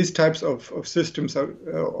 So these types of systems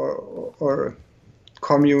or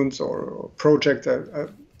communes or projects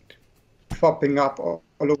are popping up all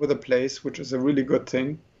over the place, which is a really good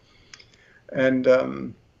thing.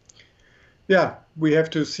 And we have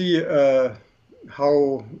to see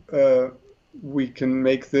how we can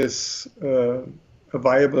make this a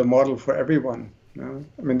viable model for everyone.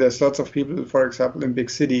 I mean, there's lots of people, for example, in big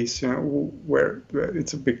cities, where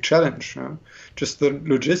it's a big challenge. Just the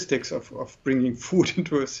logistics of bringing food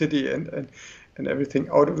into a city and everything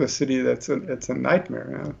out of the city, it's a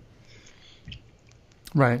nightmare.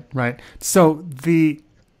 Right. So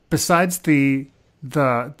besides the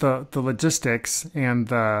the logistics and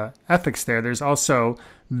the ethics there, there's also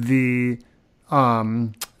the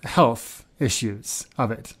health issues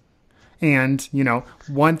of it. And,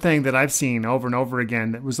 one thing that I've seen over and over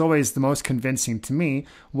again that was always the most convincing to me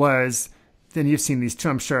was, and you've seen these too,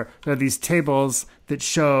 I'm sure, there are these tables that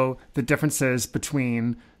show the differences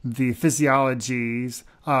between the physiologies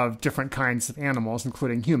of different kinds of animals,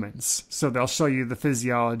 including humans. So they'll show you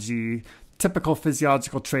the typical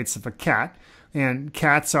physiological traits of a cat. And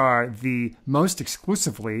cats are the most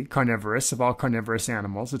exclusively carnivorous of all carnivorous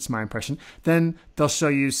animals. It's my impression. Then they'll show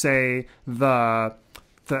you, say, the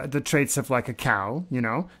traits of like a cow,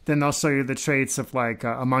 then they'll show you the traits of like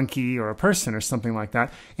a monkey or a person or something like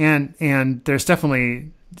that. And there's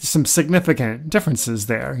definitely some significant differences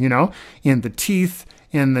there, in the teeth,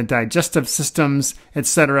 in the digestive systems,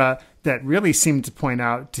 etc., that really seem to point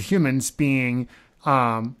out to humans being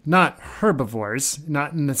not herbivores,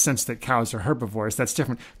 not in the sense that cows are herbivores, that's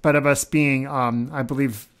different, but of us being, I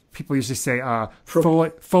believe, people usually say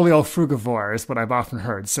foliofrugivore is what I've often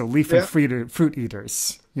heard. So leaf and fruit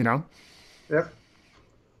eaters, Yeah.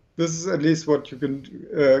 This is at least what you can,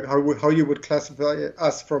 how you would classify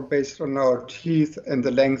us from based on our teeth and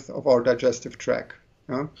the length of our digestive tract.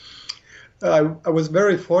 I was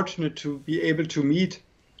very fortunate to be able to meet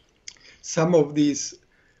some of these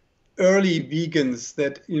early vegans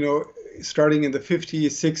that, starting in the 50s,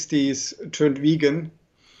 60s, turned vegan.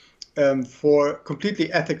 For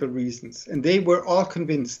completely ethical reasons. And they were all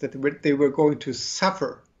convinced that they were going to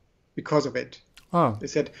suffer because of it. Oh. They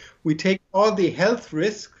said, we take all the health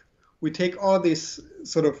risk, we take all this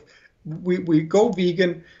we go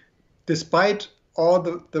vegan despite all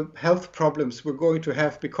the health problems we're going to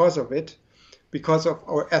have because of it, because of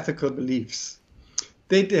our ethical beliefs.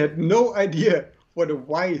 They had no idea what a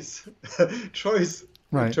wise choice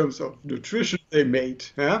in terms of nutrition they made,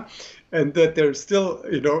 and that they're still,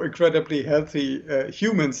 incredibly healthy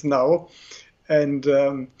humans now. And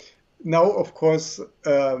now, of course,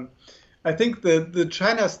 I think the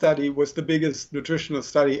China study was the biggest nutritional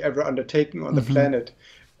study ever undertaken on the planet.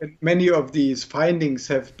 And many of these findings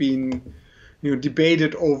have been,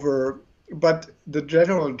 debated over, but the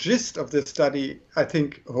general gist of this study, I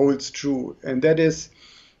think, holds true. And that is,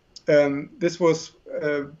 this was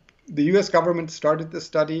the US government started the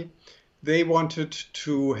study. They wanted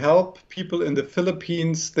to help people in the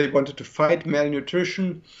Philippines. They wanted to fight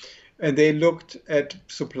malnutrition. And they looked at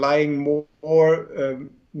supplying more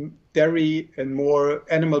dairy and more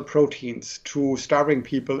animal proteins to starving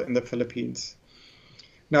people in the Philippines.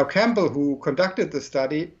 Now, Campbell, who conducted the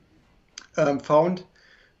study, found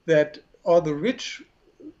that all the rich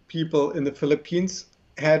people in the Philippines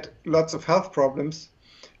had lots of health problems,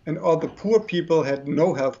 and all the poor people had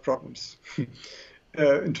no health problems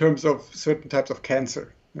in terms of certain types of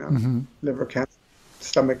cancer, liver cancer,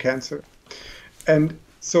 stomach cancer. And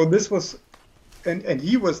so this was, and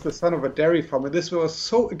he was the son of a dairy farmer. This was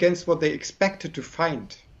so against what they expected to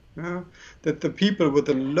find, that the people with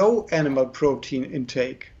a low animal protein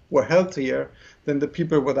intake were healthier than the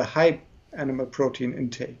people with a high animal protein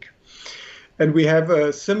intake. And we have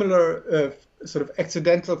a similar sort of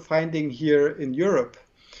accidental finding here in Europe.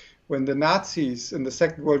 When the Nazis in the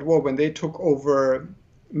Second World War, when they took over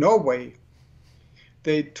Norway,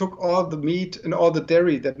 they took all the meat and all the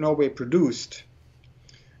dairy that Norway produced.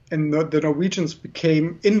 And the Norwegians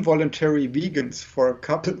became involuntary vegans for a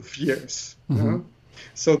couple of years.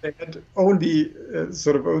 So they had only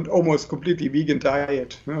sort of an almost completely vegan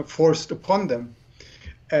diet forced upon them.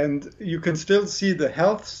 And you can still see the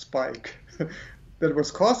health spike that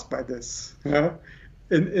was caused by this.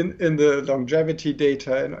 In the longevity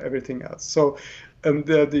data and everything else. So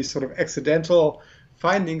there are these sort of accidental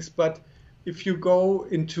findings, but if you go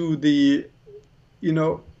into the,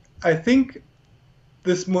 I think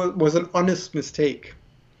this was an honest mistake.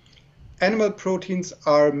 Animal proteins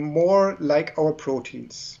are more like our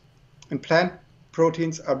proteins, and plant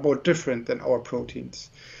proteins are more different than our proteins.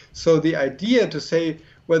 So the idea to say,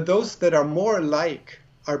 well, those that are more alike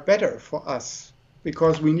are better for us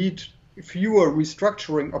because we need fewer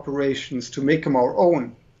restructuring operations to make them our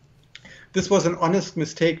own. This was an honest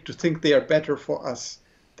mistake to think they are better for us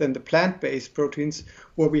than the plant-based proteins,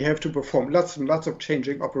 where we have to perform lots and lots of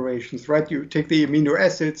changing operations, right? You take the amino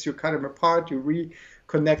acids, you cut them apart, you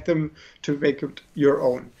reconnect them to make it your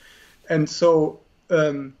own. And so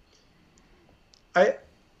I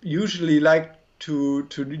usually like to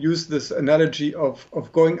use this analogy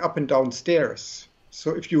of going up and down stairs.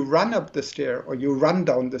 So if you run up the stair or you run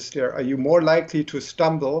down the stair, are you more likely to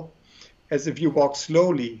stumble as if you walk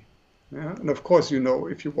slowly? And of course,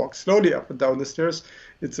 if you walk slowly up and down the stairs,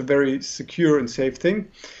 it's a very secure and safe thing.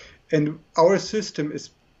 And our system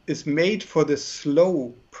is made for the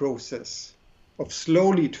slow process of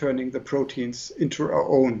slowly turning the proteins into our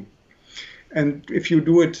own. And if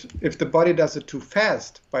the body does it too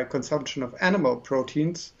fast by consumption of animal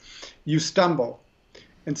proteins, you stumble.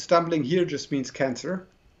 And stumbling here just means cancer.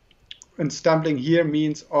 And stumbling here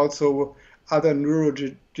means also other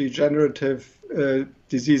neurodegenerative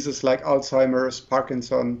diseases like Alzheimer's,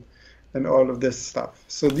 Parkinson, and all of this stuff.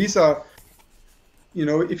 So these are,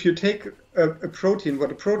 if you take a protein,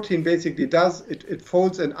 what a protein basically does, it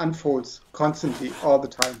folds and unfolds constantly all the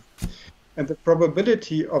time. And the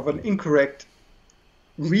probability of an incorrect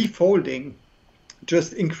refolding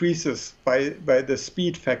just increases by the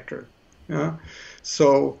speed factor. Yeah?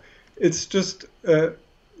 So it's just,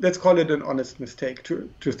 let's call it an honest mistake to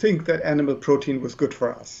think that animal protein was good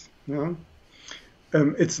for us. Yeah?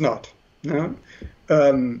 It's not. Yeah?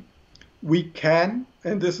 We can,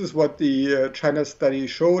 and this is what the China study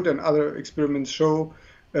showed and other experiments show,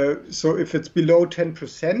 so if it's below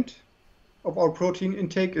 10% of our protein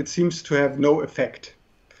intake, it seems to have no effect.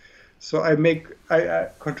 So I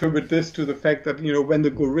contribute this to the fact that, when the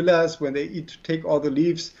gorillas, when they take all the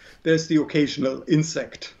leaves, there's the occasional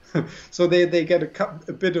insect. So they get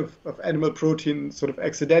a bit of animal protein sort of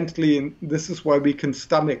accidentally, and this is why we can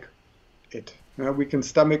stomach it. We can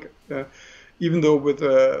stomach, even though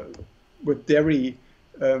with dairy,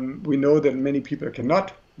 we know that many people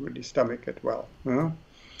cannot really stomach it well.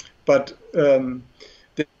 But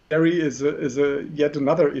dairy is yet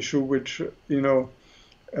another issue, which,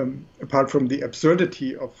 apart from the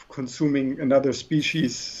absurdity of consuming another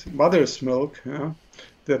species' mother's milk,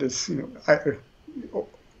 that is,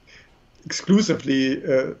 exclusively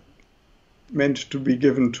meant to be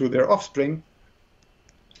given to their offspring.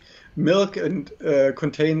 Milk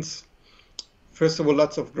contains, first of all,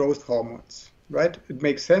 lots of growth hormones, right? It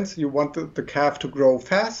makes sense. You want the calf to grow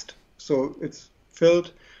fast, so it's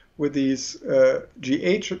filled with these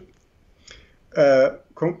GH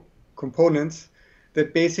components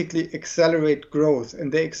that basically accelerate growth,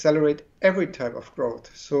 and they accelerate every type of growth.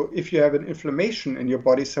 So if you have an inflammation in your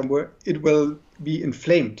body somewhere, it will be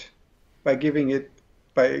inflamed by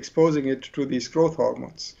exposing it to these growth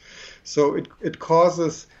hormones. So it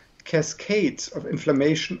causes cascades of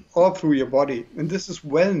inflammation all through your body, and this is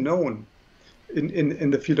well known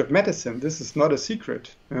in the field of medicine. This is not a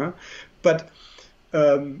secret. But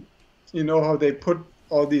you know how they put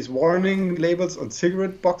all these warning labels on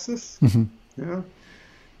cigarette boxes? Mm-hmm.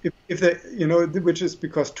 If they, which is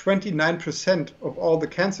because 29% of all the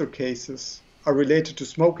cancer cases are related to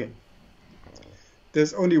smoking.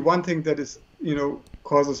 There's only one thing that is,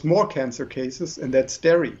 causes more cancer cases, and that's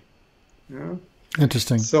dairy.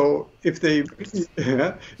 Interesting. So if they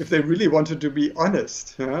really wanted to be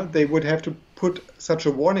honest, they would have to put such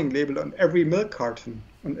a warning label on every milk carton,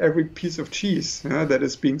 on every piece of cheese that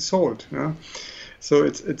is being sold. So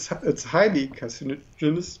it's highly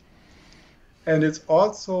carcinogenous, and it's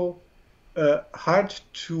also hard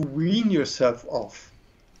to wean yourself off.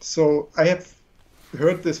 So I have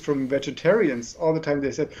heard this from vegetarians all the time.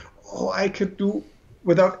 They said, "Oh, I could do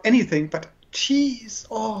without anything but cheese.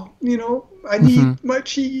 Oh, I need my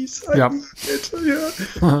cheese. I need it." Yeah.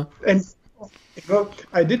 Uh-huh. And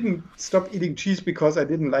I didn't stop eating cheese because I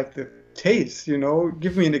didn't like the taste.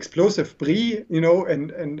 Give me an explosive brie,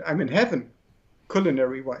 and I'm in heaven,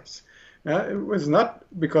 culinary wise. It was not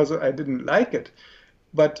because I didn't like it,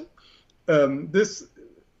 but this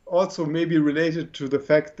also may be related to the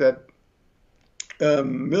fact that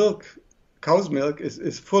cow's milk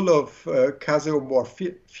is full of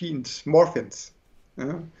morphins,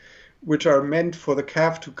 which are meant for the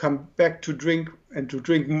calf to come back to drink, and to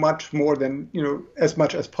drink much more than, as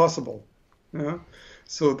much as possible.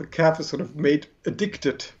 So the calf is sort of made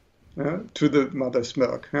addicted to the mother's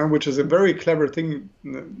milk, which is a very clever thing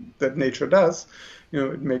that nature does.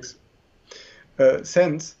 It makes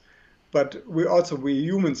sense. But we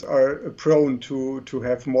humans are prone to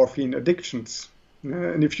have morphine addictions.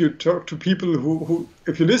 And if you talk to people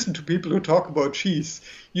if you listen to people who talk about cheese,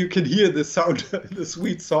 you can hear the sound, the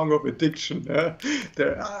sweet song of addiction.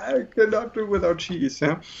 I cannot do without cheese.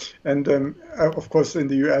 And of course, in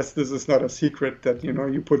the US, this is not a secret that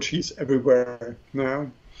you put cheese everywhere.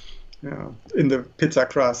 In the pizza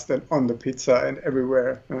crust and on the pizza and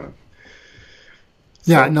everywhere.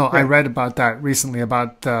 I read about that recently,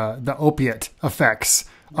 about the opiate effects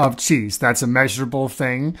of cheese. That's a measurable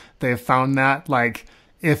thing. They found that,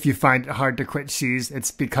 if you find it hard to quit cheese, it's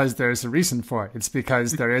because there's a reason for it. It's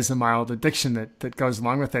because there is a mild addiction that goes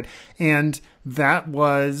along with it. And that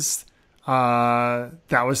was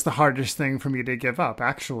the hardest thing for me to give up,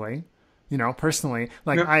 actually. personally.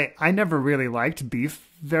 Like Yeah. I never really liked beef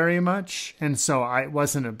very much, and so it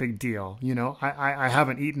wasn't a big deal. I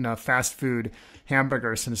haven't eaten a fast food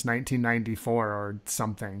hamburger since 1994 or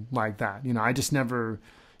something like that. I just never,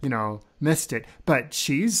 missed it. But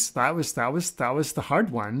cheese, that was the hard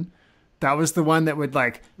one. That was the one that would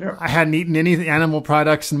like, Yeah. I hadn't eaten any animal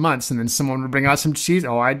products in months, and then someone would bring out some cheese.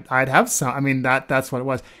 Oh, I'd have some. I mean, that's what it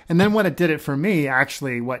was. And then what it did it for me,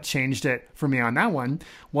 actually, what changed it for me on that one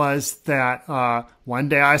was that one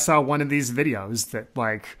day I saw one of these videos that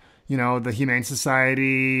like, the Humane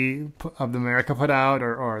Society of America put out,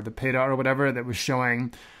 or the PETA or whatever, that was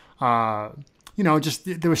showing, just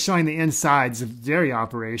they were showing the insides of dairy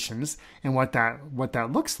operations and what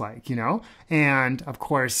that looks like, and of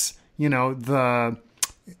course, the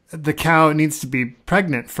cow needs to be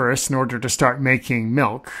pregnant first in order to start making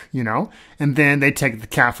milk, and then they take the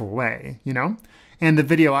calf away, And the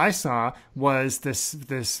video I saw was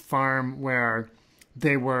this farm where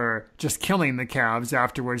they were just killing the calves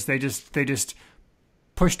afterwards. They just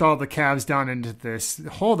pushed all the calves down into this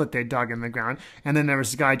hole that they dug in the ground, and then there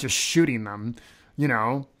was a guy just shooting them,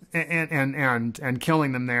 and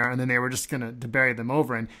killing them there, and then they were just going to bury them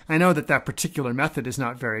over. And I know that particular method is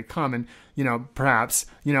not very common, perhaps,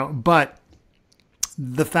 but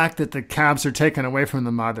the fact that the calves are taken away from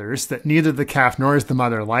the mothers, that neither the calf nor is the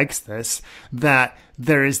mother likes this, that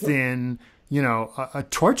there is then, a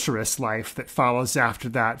torturous life that follows after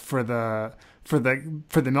that for the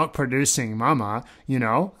milk producing mama,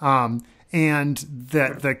 and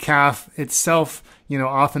that the calf itself,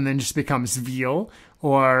 often then just becomes veal,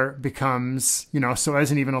 or becomes, so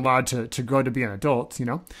isn't even allowed to grow to be an adult,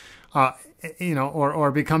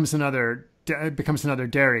 or becomes another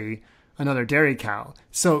dairy cow.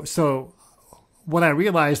 So what I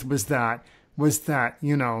realized was that,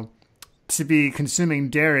 to be consuming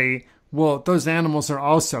dairy, well, those animals are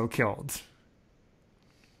also killed.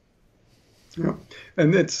 Yeah.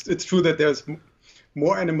 And it's true that there's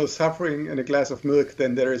more animal suffering in a glass of milk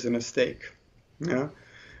than there is in a steak. Yeah.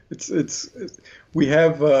 We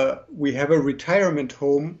have a retirement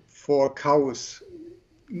home for cows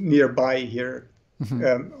nearby here,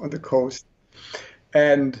 on the coast,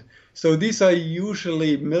 and so these are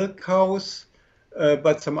usually milk cows,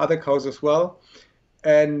 but some other cows as well.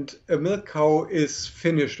 And a milk cow is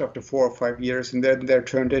finished after 4 or 5 years, and then they're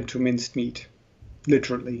turned into minced meat,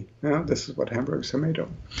 literally. Yeah? This is what hamburgers are made of.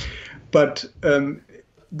 But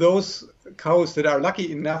those cows that are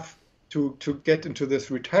lucky enough to get into this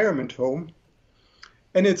retirement home,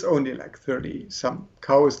 and it's only like 30 some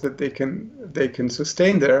cows that they can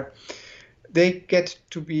sustain there, they get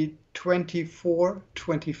to be 24,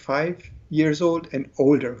 25 years old and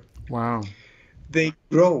older. Wow. They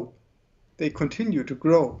grow. They continue to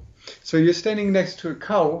grow. So you're standing next to a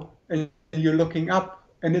cow and you're looking up,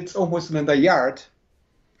 and it's almost another yard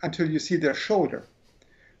until you see their shoulder.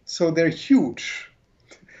 So they're huge.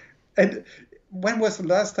 And when was the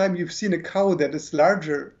last time you've seen a cow that is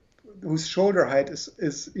larger, whose shoulder height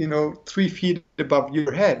is 3 feet above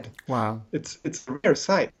your head? Wow. It's a rare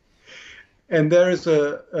sight. And there is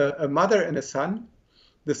a mother and a son.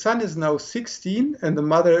 The son is now 16 and the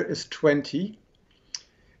mother is 20.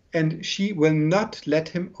 And she will not let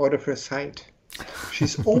him out of her sight.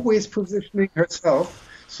 She's always positioning herself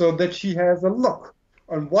so that she has a look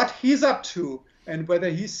on what he's up to and whether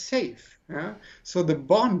he's safe. Yeah? So the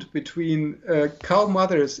bond between cow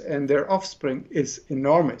mothers and their offspring is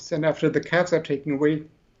enormous. And after the calves are taken away,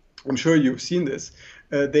 I'm sure you've seen this,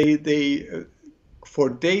 they for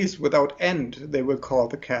days without end, they will call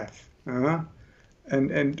the calf.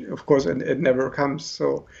 And of course, it never comes.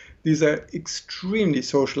 So these are extremely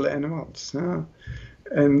social animals.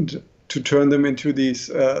 And to turn them into these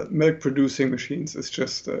milk-producing machines is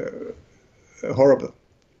just horrible.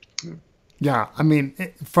 Yeah, I mean,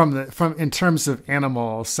 in terms of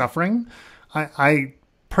animal suffering, I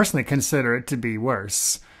personally consider it to be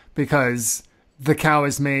worse, because the cow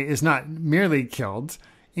is not merely killed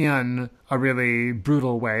in a really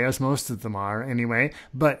brutal way, as most of them are anyway,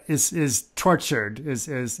 but is tortured, is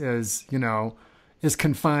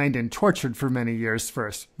confined and tortured for many years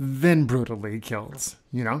first, then brutally killed,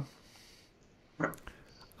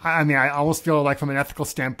 I mean, I almost feel like from an ethical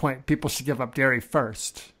standpoint, people should give up dairy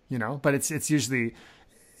first, but it's usually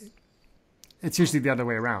the other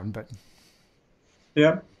way around, but.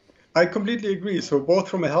 Yeah, I completely agree. So both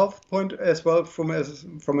from a health point as well from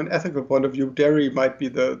an ethical point of view, dairy might be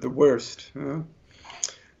the worst.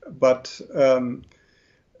 But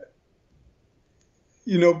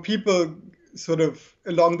people sort of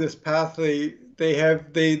along this path,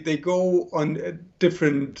 they go on at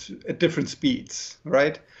different speeds,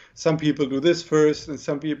 right? some people do this first, and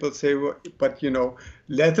some people say, well, but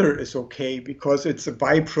leather is okay because it's a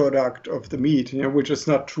byproduct of the meat, which is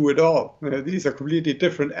not true at all. These are completely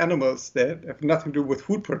different animals that have nothing to do with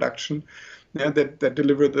food production, that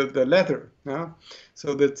deliver the leather.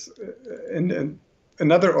 So that's and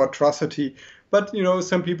another atrocity. But,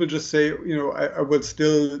 some people just say, I will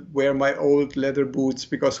still wear my old leather boots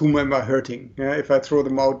because whom am I hurting? If I throw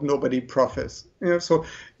them out, nobody profits. So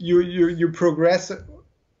you progress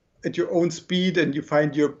at your own speed, and you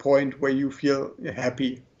find your point where you feel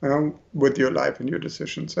happy with your life and your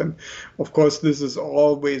decisions. And of course, this is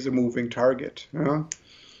always a moving target.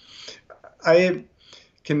 I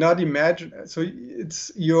cannot imagine. So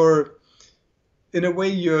it's in a way,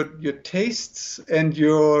 your tastes and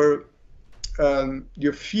your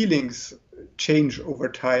feelings change over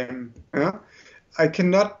time. I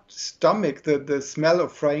cannot stomach the smell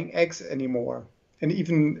of frying eggs anymore. And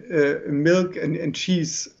even milk and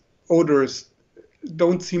cheese odors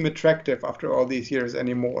don't seem attractive after all these years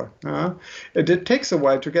anymore. It takes a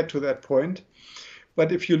while to get to that point.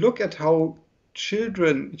 But if you look at how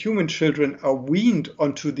human children are weaned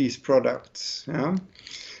onto these products,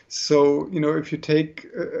 so, if you take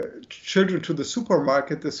children to the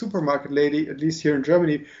supermarket lady, at least here in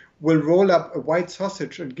Germany, will roll up a white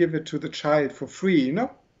sausage and give it to the child for free,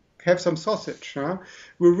 have some sausage.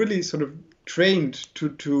 We're really sort of trained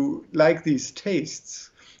to like these tastes.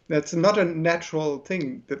 That's not a natural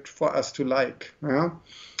thing for us to like.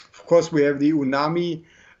 Of course, we have the umami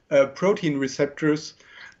protein receptors,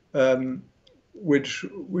 which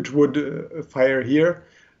would fire here.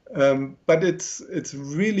 But it's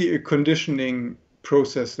really a conditioning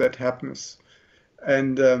process that happens.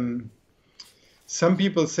 And some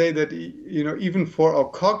people say that, even for our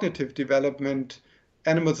cognitive development,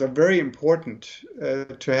 animals are very important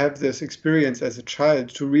to have this experience as a child,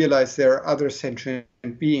 to realize there are other sentient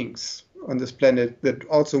beings on this planet that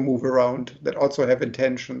also move around, that also have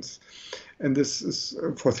intentions. And this is,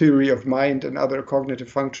 for theory of mind and other cognitive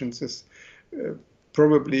functions, is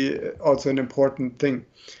probably also an important thing.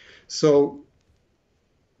 So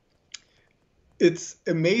it's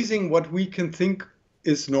amazing what we can think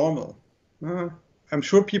is normal. I'm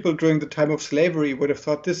sure people during the time of slavery would have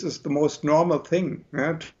thought this is the most normal thing,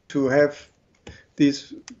 to have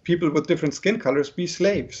these people with different skin colors be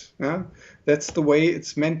slaves. That's the way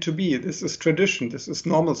it's meant to be. This is tradition. This is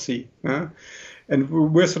normalcy. And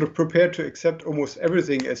we're sort of prepared to accept almost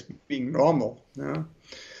everything as being normal.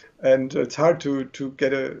 And it's hard to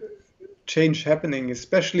get a change happening,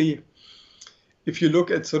 especially if you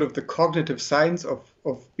look at sort of the cognitive science of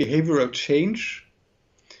behavioral change.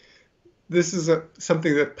 This is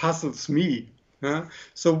something that puzzles me.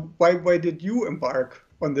 So why did you embark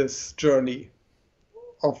on this journey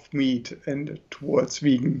of meat and towards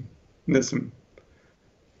veganism?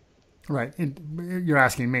 Right. And you're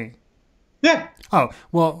asking me. Yeah. Oh,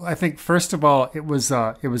 well, I think first of all, it was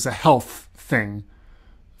a health thing.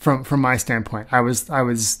 From my standpoint, I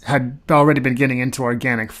had already been getting into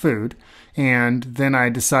organic food, and then I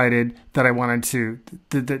decided that I wanted to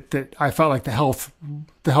that I felt like the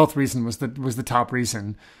health reason was the top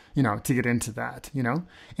reason, to get into that,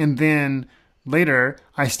 and then later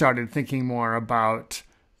I started thinking more about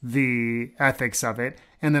the ethics of it,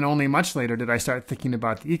 and then only much later did I start thinking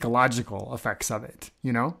about the ecological effects of it.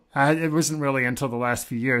 It wasn't really until the last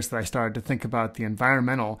few years that I started to think about the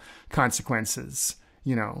environmental consequences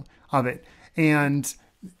of it. And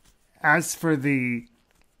as for and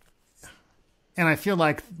I feel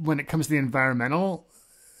like when it comes to the environmental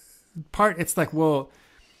part, it's like, well,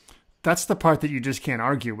 that's the part that you just can't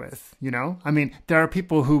argue with, I mean, there are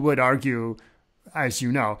people who would argue, as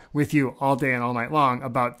with you all day and all night long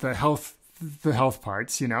about the health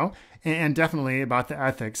parts, and definitely about the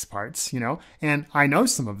ethics parts, and I know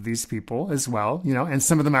some of these people as well, and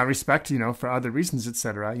some of them I respect, for other reasons,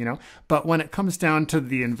 etc., but when it comes down to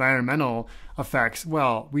the environmental effects,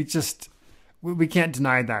 well, we can't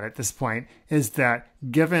deny that at this point, is that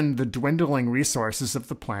given the dwindling resources of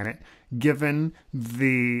the planet, given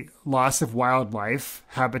the loss of wildlife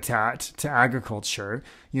habitat to agriculture,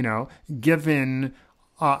 given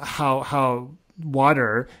how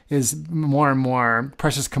water is more and more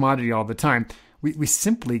precious commodity all the time, we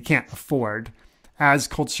simply can't afford as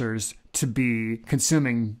cultures to be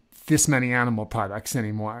consuming this many animal products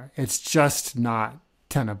anymore. It's just not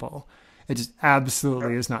tenable. It just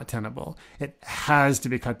absolutely is not tenable. It has to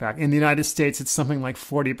be cut back. In the United States, it's something like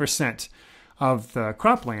 40% of the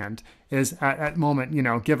cropland is at moment,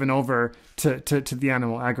 given over to the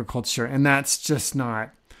animal agriculture. And that's just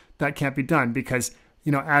that can't be done because,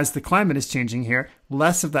 as the climate is changing here,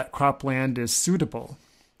 less of that cropland is suitable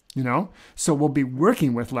So we'll be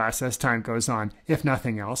working with less as time goes on, if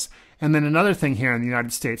nothing else. And then another thing here in the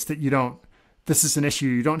United States that this is an issue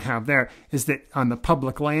you don't have there, is that on the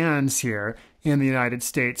public lands here in the United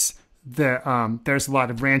States, there's a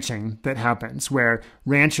lot of ranching that happens where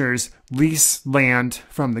ranchers lease land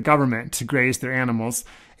from the government to graze their animals,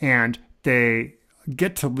 and they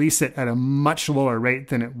get to lease it at a much lower rate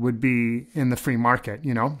than it would be in the free market,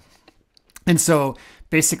 And so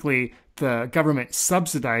basically the government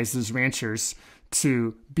subsidizes ranchers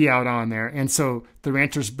to be out on there. And so the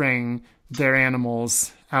ranchers bring their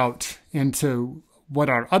animals out into what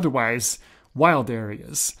are otherwise wild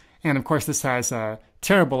areas. And of course, this has a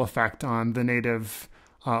terrible effect on the native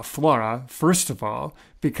flora, first of all,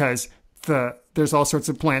 because there's all sorts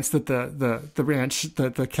of plants that the ranch,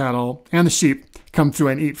 the cattle and the sheep come through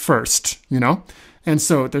and eat first, And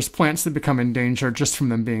so there's plants that become endangered just from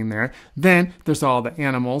them being there. Then there's all the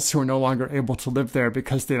animals who are no longer able to live there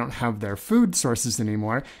because they don't have their food sources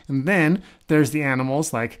anymore. And then there's the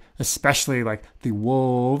animals, especially the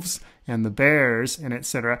wolves and the bears and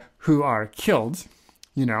etc., who are killed,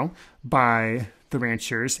 by the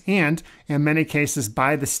ranchers, and in many cases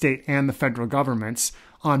by the state and the federal governments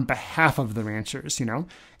on behalf of the ranchers,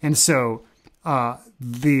 And so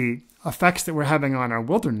the effects that we're having on our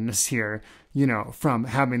wilderness here, from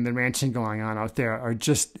having the ranching going on out there are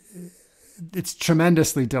just, it's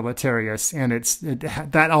tremendously deleterious. And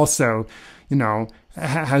that also,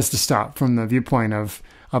 has to stop from the viewpoint of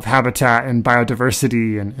habitat and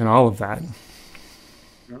biodiversity and all of that.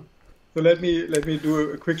 So let me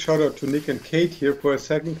do a quick shout out to Nick and Kate here for a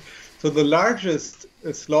second. So the largest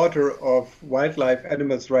slaughter of wildlife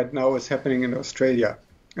animals right now is happening in Australia,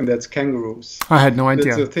 and that's kangaroos. I had no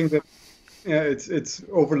idea. It's a thing that it's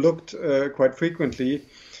overlooked quite frequently.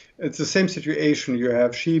 It's the same situation. You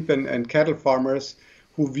have sheep and cattle farmers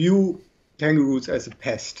who view kangaroos as a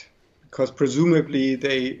pest because presumably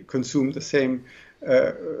they consume the same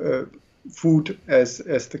food as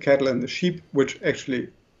the cattle and the sheep, which actually,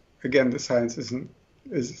 again, the science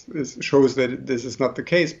shows that this is not the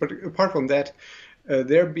case. But apart from that,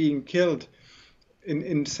 they're being killed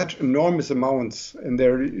in such enormous amounts, and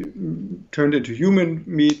they're turned into human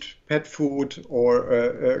meat, pet food,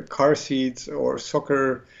 or car seats, or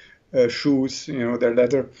soccer shoes, their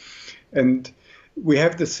leather. And we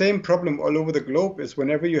have the same problem all over the globe, is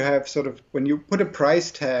whenever you have when you put a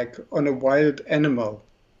price tag on a wild animal,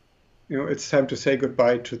 it's time to say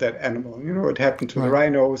goodbye to that animal. It happened to the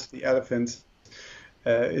rhinos, the elephants.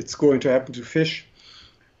 It's going to happen to fish.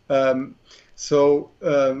 So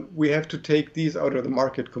we have to take these out of the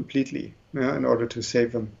market completely in order to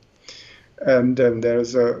save them. And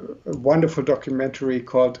there's a wonderful documentary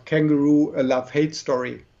called Kangaroo: A Love-Hate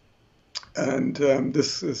Story. And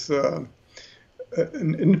this is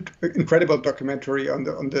an incredible documentary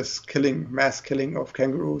on this mass killing of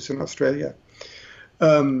kangaroos in Australia.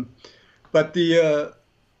 But the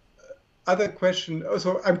other question,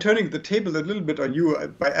 so I'm turning the table a little bit on you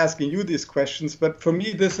by asking you these questions, but for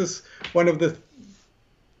me, this is one of the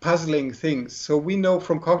puzzling things. So we know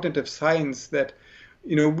from cognitive science that,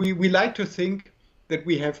 we like to think that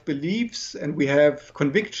we have beliefs and we have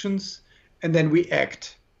convictions, and then we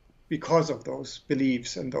act because of those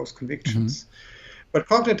beliefs and those convictions. Mm-hmm. But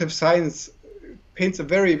cognitive science paints a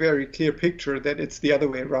very, very clear picture that it's the other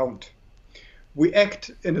way around. We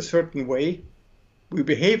act in a certain way, we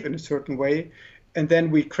behave in a certain way, and then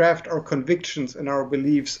we craft our convictions and our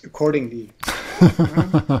beliefs accordingly.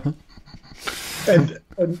 and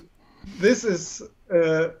this is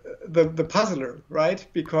the puzzler, right?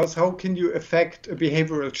 Because how can you affect a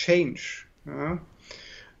behavioral change?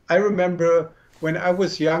 I remember when I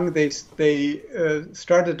was young, they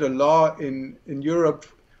started a law in Europe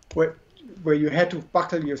where you had to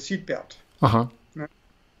buckle your seatbelt. Uh-huh.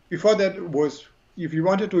 Before that, it was, if you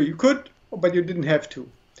wanted to, you could, but you didn't have to.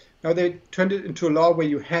 Now they turned it into a law where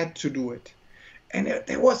you had to do it. And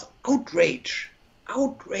there was outrage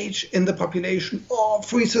in the population. Oh,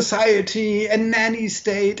 free society and nanny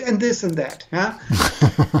state and this and that.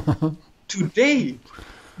 Huh? Today,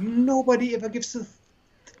 nobody ever gives a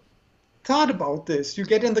thought about this. You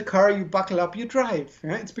get in the car, you buckle up, you drive.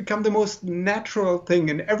 Yeah? It's become the most natural thing,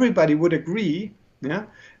 and everybody would agree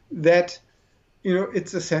that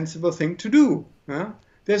it's a sensible thing to do.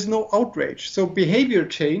 There's no outrage. So behavior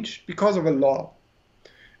changed because of a law.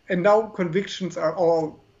 And now convictions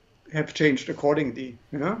have changed accordingly,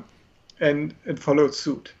 and followed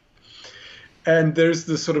suit. And there's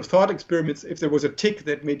this sort of thought experiments. If there was a tick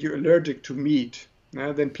that made you allergic to meat,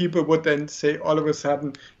 then people would then say all of a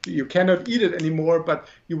sudden you cannot eat it anymore, but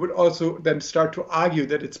you would also then start to argue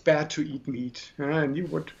that it's bad to eat meat. And you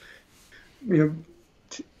would,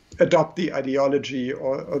 adopt the ideology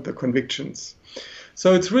or the convictions.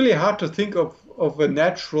 So it's really hard to think of a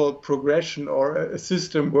natural progression or a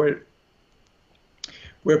system where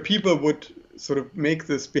people would sort of make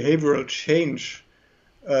this behavioral change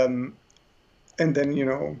and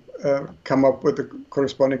then, come up with the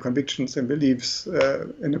corresponding convictions and beliefs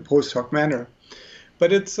in a post hoc manner.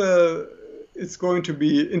 But it's going to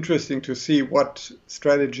be interesting to see what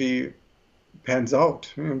strategy pans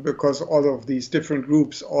out, because all of these different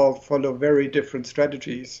groups all follow very different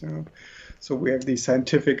strategies. So we have the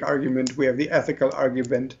scientific argument, we have the ethical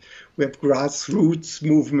argument, we have grassroots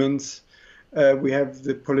movements, we have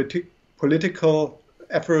the political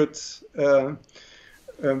efforts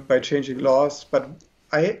by changing laws. But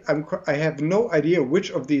I have no idea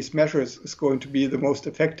which of these measures is going to be the most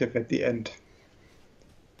effective at the end.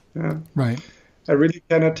 Right. I really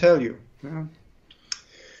cannot tell you.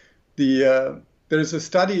 There is a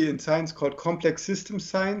study in science called complex system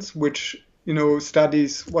science, which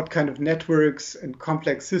studies what kind of networks and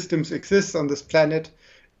complex systems exist on this planet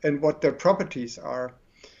and what their properties are.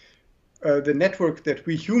 The network that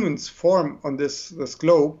we humans form on this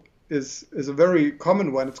globe is a very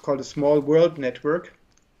common one. It's called a small world network.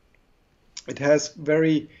 It has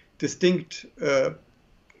very distinct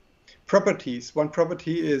properties. One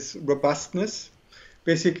property is robustness.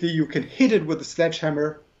 Basically, you can hit it with a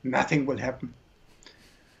sledgehammer, nothing will happen.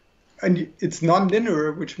 And it's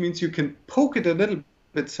non-linear, which means you can poke it a little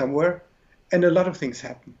bit somewhere and a lot of things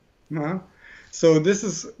happen. So this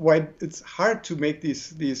is why it's hard to make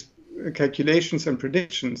these calculations and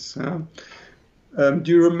predictions. Do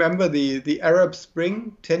you remember the Arab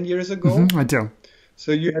Spring 10 years ago? Mm-hmm, I do.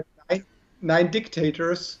 So you had nine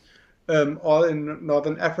dictators, all in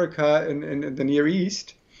Northern Africa and in the Near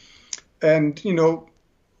East. And,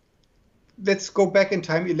 let's go back in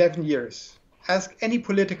time 11 years. Ask any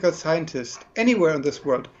political scientist anywhere in this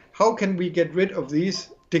world, how can we get rid of these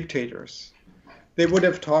dictators? They would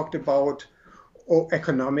have talked about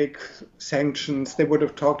economic sanctions. They would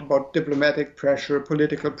have talked about diplomatic pressure,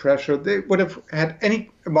 political pressure. They would have had any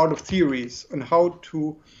amount of theories on how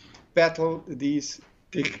to battle these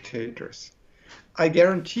dictators. I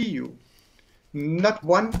guarantee you, not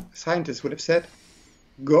one scientist would have said,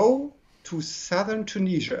 go to southern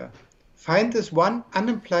Tunisia, find this one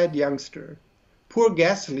unemployed youngster, pour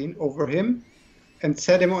gasoline over him, and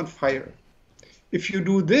set him on fire. If you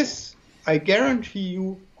do this, I guarantee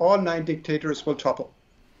you all 9 dictators will topple.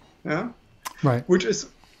 Right. Which is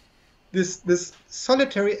this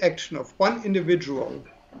solitary action of one individual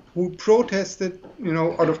who protested,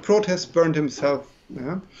 out of protest burned himself,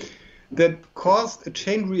 that caused a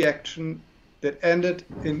chain reaction that ended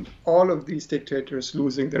in all of these dictators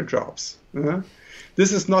losing their jobs.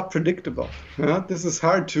 This is not predictable. This is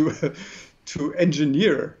hard to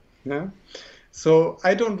engineer. So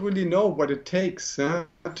I don't really know what it takes to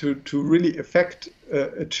really affect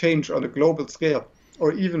a change on a global scale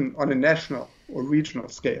or even on a national or regional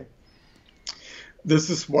scale. This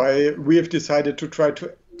is why we have decided to try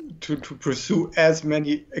to pursue as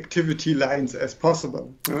many activity lines as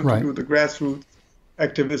possible, right. To do the grassroots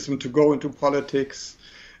activism, to go into politics,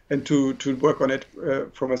 and to work on it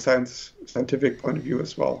from a scientific point of view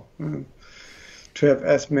as well. To have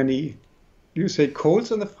as many, do you say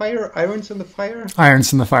coals in the fire, irons in the fire?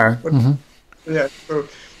 Irons in the fire. Mm-hmm. Yeah, so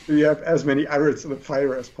you have as many irons in the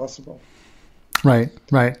fire as possible. Right.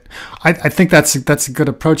 I think that's a good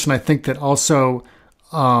approach, and I think that also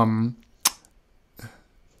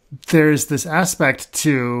there's this aspect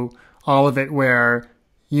to all of it where,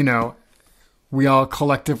 we all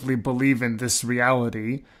collectively believe in this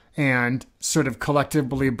reality and sort of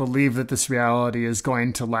collectively believe that this reality is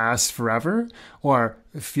going to last forever, or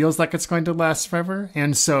it feels like it's going to last forever.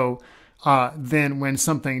 And so then when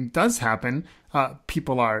something does happen,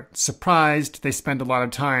 people are surprised. They spend a lot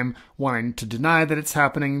of time wanting to deny that it's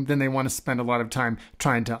happening. Then they want to spend a lot of time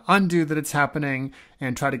trying to undo that it's happening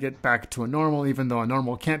and try to get back to a normal, even though a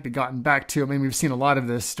normal can't be gotten back to. I mean, we've seen a lot of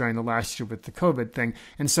this during the last year with the COVID thing.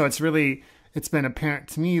 And so it's been apparent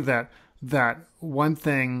to me that one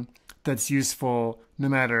thing that's useful, no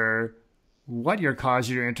matter what your cause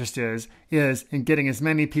or your interest is in getting as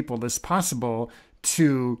many people as possible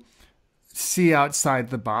to see outside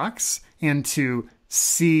the box and to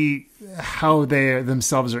see how they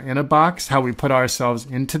themselves are in a box, how we put ourselves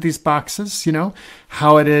into these boxes,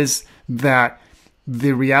 how it is that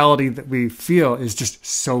the reality that we feel is just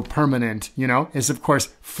so permanent, is of course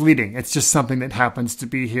fleeting. It's just something that happens to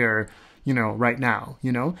be here, right now,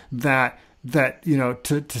 that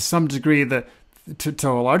to some degree, to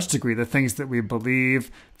a large degree, the things that we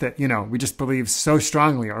believe that, we just believe so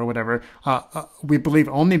strongly or whatever, we believe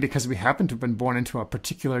only because we happen to have been born into a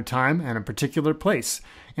particular time and a particular place.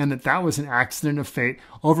 And that was an accident of fate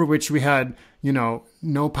over which we had,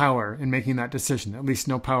 no power in making that decision, at least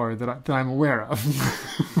no power that I'm aware of.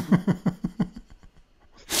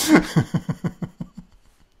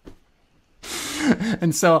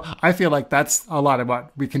 And so I feel like that's a lot of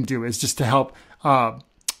what we can do, is just to help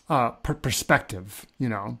perspective,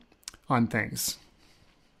 on things.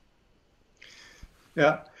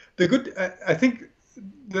 Yeah, I think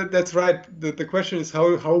that's right. The question is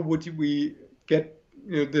how would we get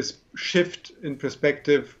this shift in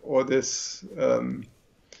perspective, or this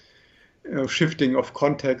shifting of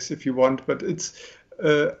context, if you want. But it's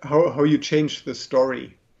how you change the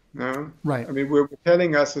story. Right. I mean, we're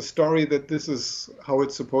telling us a story that this is how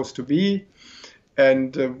it's supposed to be,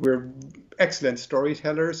 and we're excellent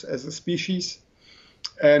storytellers as a species.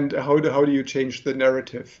 And how do you change the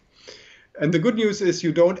narrative? And the good news is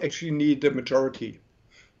you don't actually need a majority.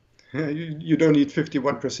 You don't need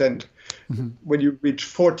 51%. Mm-hmm. When you reach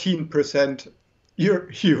 14%,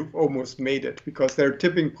 you've almost made it, because there are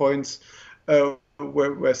tipping points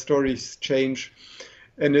where stories change.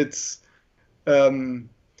 And it's, for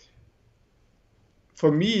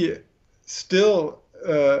me, still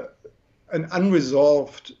an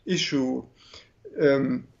unresolved issue.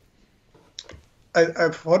 I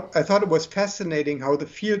thought it was fascinating how the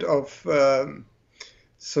field of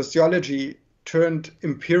sociology turned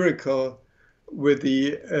empirical with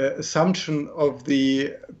the assumption of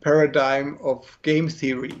the paradigm of game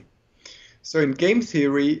theory. So in game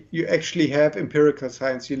theory, you actually have empirical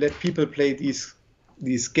science. You let people play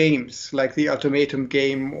these games, like the ultimatum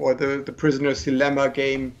game or the prisoner's dilemma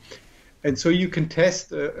game. And so you can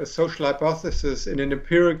test a social hypothesis in an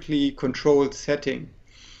empirically controlled setting.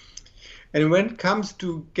 And when it comes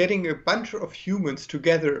to getting a bunch of humans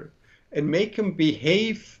together and make them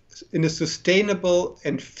behave in a sustainable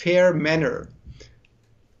and fair manner,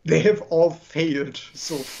 they have all failed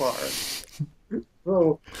so far.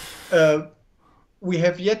 So we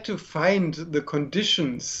have yet to find the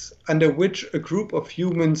conditions under which a group of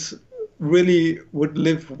humans really would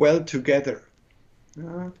live well together.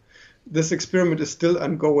 This experiment is still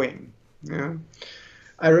ongoing.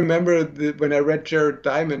 I remember when I read Jared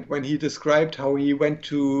Diamond, when he described how he went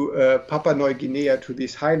to Papua New Guinea, to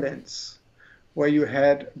these highlands, where you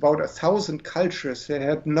had about 1,000 cultures that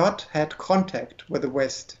had not had contact with the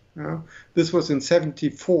West. This was in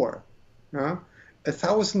 1974.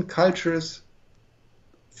 1,000 cultures,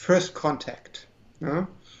 first contact.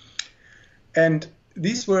 And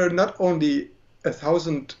these were not only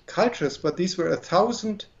 1,000 cultures, but these were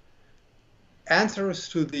 1,000 answers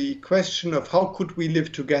to the question of how could we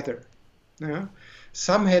live together.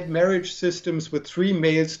 Some had marriage systems with 3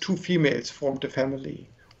 males, 2 females formed a family,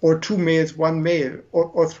 or 2 males, 1 male,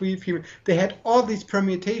 or 3 females. They had all these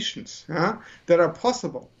permutations that are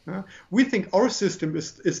possible. We think our system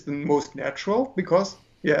is the most natural because,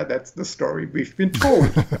 that's the story we've been told.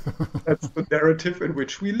 That's the narrative in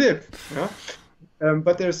which we live.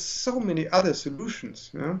 But there's so many other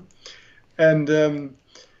solutions. And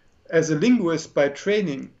as a linguist by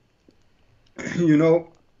training,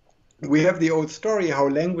 we have the old story how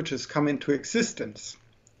languages come into existence.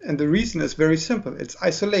 And the reason is very simple. It's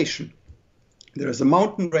isolation. There's a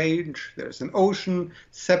mountain range, there's an ocean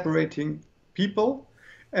separating people.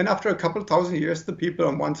 And after a couple of thousand years, the people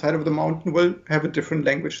on one side of the mountain will have a different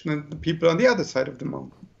language than the people on the other side of the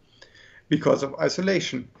mountain because of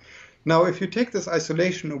isolation. Now, if you take this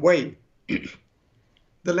isolation away,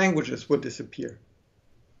 the languages will disappear.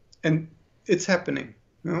 And it's happening.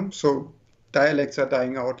 So dialects are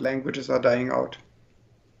dying out, languages are dying out.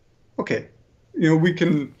 Okay, we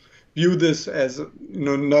can view this as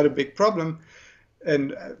not a big problem.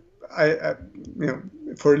 And I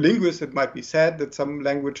for a linguist, it might be sad that some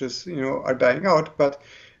languages are dying out, but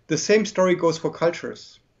the same story goes for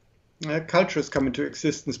cultures. Cultures come into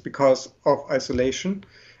existence because of isolation,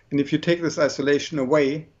 and if you take this isolation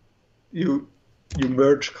away, you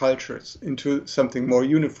merge cultures into something more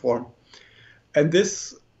uniform. And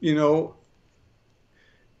this,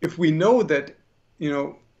 if we know that,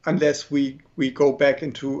 unless we go back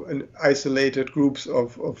into an isolated groups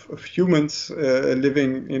of humans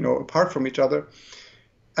living, apart from each other,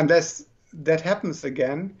 unless that happens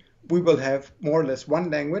again, we will have more or less one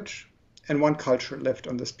language and one culture left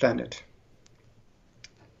on this planet.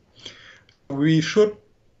 We should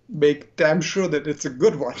make damn sure that it's a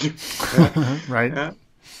good one. Right.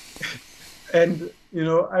 And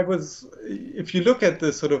if you look at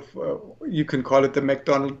the sort of, you can call it the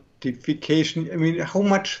McDonaldification. I mean, how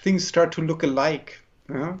much things start to look alike,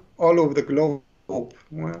 all over the globe.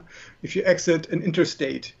 Well, if you exit an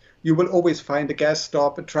interstate, you will always find a gas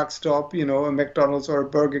stop, a truck stop, a McDonald's or a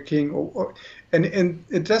Burger King, and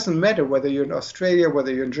it doesn't matter whether you're in Australia,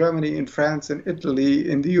 whether you're in Germany, in France, in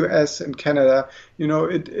Italy, in the US, in Canada.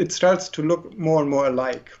 It starts to look more and more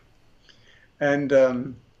alike,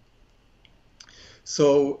 and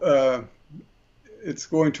so it's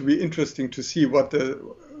going to be interesting to see what the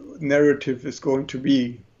narrative is going to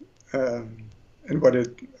be, and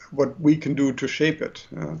what we can do to shape it.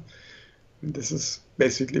 This is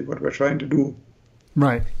basically what we're trying to do.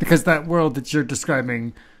 Right, because that world that you're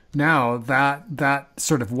describing now, that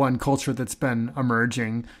sort of one culture that's been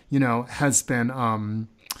emerging, has been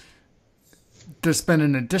there's been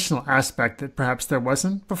an additional aspect that perhaps there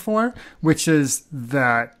wasn't before, which is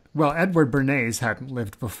that, well, Edward Bernays hadn't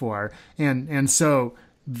lived before, and so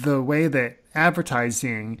the way that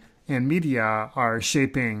advertising and media are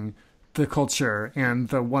shaping the culture and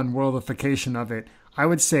the one worldification of it, I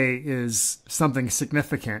would say, is something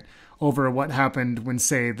significant over what happened when,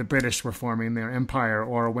 say, the British were forming their empire,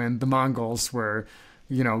 or when the Mongols were,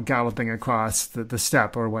 galloping across the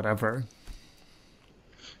steppe or whatever.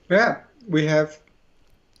 Yeah, we have.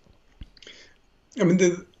 I mean,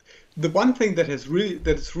 the one thing that is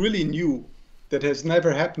really new, that has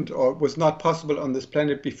never happened or was not possible on this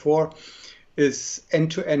planet before, is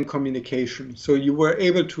end-to-end communication. So you were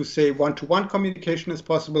able to say one-to-one communication is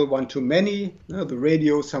possible, one-to-many. The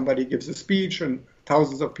radio, somebody gives a speech and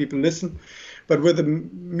thousands of people listen. But with the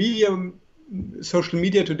social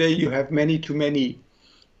media today, you have many-to-many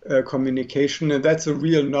communication, and that's a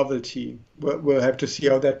real novelty. We'll have to see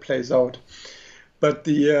how that plays out. But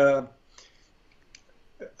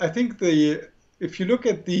I think if you look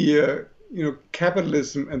at the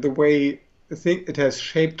capitalism and the way I think it has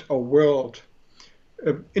shaped our world.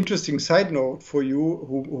 Interesting side note for you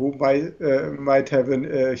who might have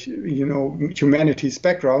an humanities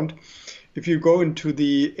background. If you go into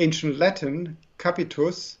the ancient Latin,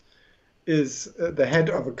 capitus is the head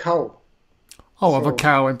of a cow. Oh, of a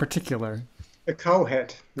cow in particular. A cow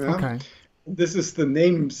head. Yeah? Okay. This is the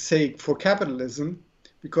namesake for capitalism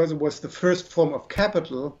because it was the first form of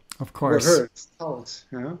capital. Of course. For herds, cows.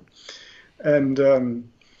 Yeah?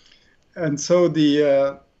 And so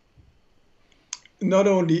not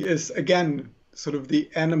only is, again, sort of the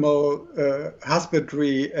animal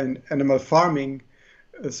husbandry and animal farming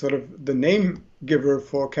sort of the name giver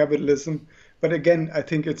for capitalism, but again, I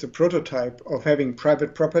think it's a prototype of having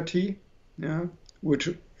private property, which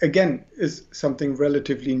again is something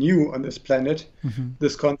relatively new on this planet,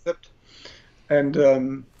 this concept.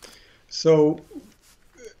 And so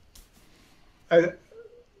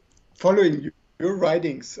following your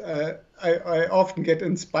writings, I often get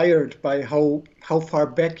inspired by how far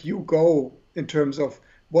back you go in terms of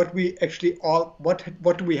what we actually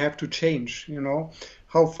what do we have to change?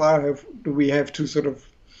 How far do we have to sort of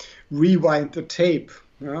rewind the tape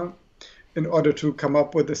in order to come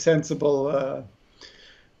up with a sensible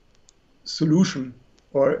solution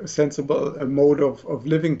or a sensible mode of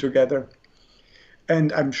living together.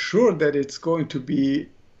 And I'm sure that it's going to be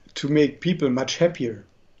to make people much happier.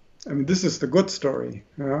 I mean, this is the good story.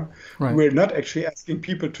 Right. We're not actually asking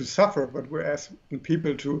people to suffer, but we're asking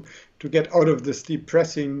people to get out of this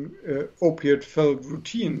depressing, opiate-filled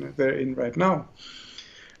routine they're in right now.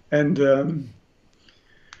 And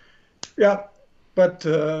but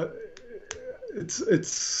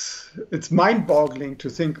it's mind-boggling to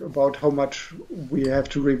think about how much we have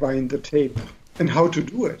to rewind the tape and how to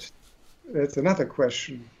do it. That's another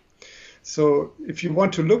question. So if you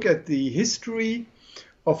want to look at the history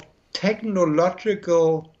of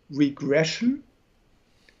technological regression,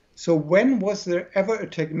 so when was there ever a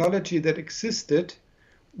technology that existed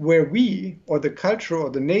where we, or the culture or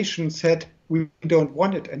the nation, said we don't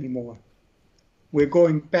want it anymore? We're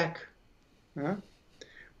going back. We're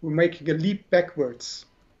making a leap backwards.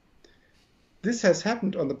 This has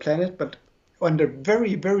happened on the planet, but under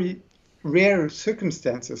very, very rare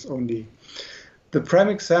circumstances only. The prime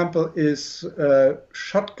example is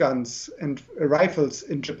shotguns and rifles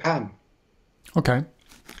in Japan. Okay.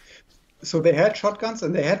 So they had shotguns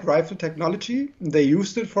and they had rifle technology. And they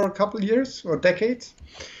used it for a couple of years or decades.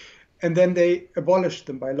 And then they abolished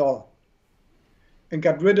them by law and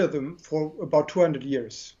got rid of them for about 200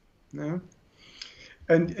 years. Yeah?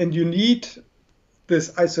 And you need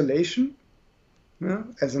this isolation. Yeah?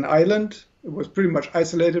 As an island, it was pretty much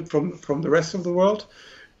isolated from the rest of the world.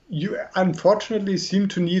 You unfortunately seem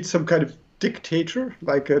to need some kind of dictator,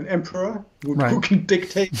 like an emperor who Right. can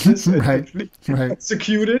dictate this and Right. actually Right.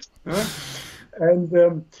 execute it.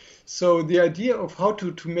 And so the idea of how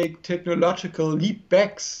to make technological leap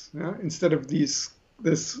backs, instead of this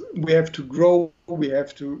we have to grow, we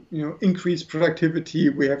have to increase productivity,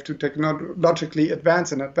 we have to technologically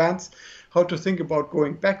advance, how to think about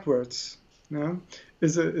going backwards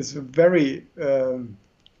is a very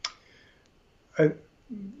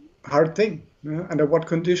hard thing. Under what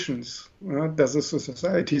conditions does a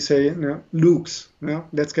society say, Lukes,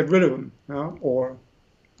 let's get rid of them, or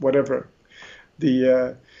whatever.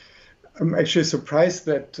 I'm actually surprised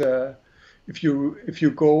that if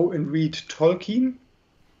you go and read Tolkien,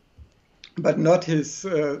 but not his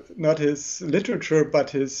literature, but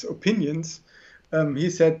his opinions, he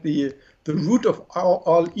said the root of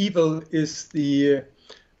all evil is the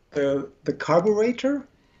carburetor,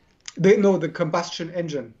 the combustion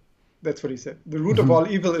engine. That's what he said. The root of all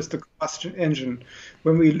evil is the combustion engine.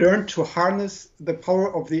 When we learn to harness the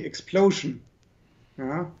power of the explosion,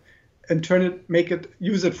 and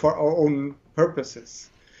use it for our own purposes.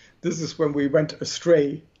 This is when we went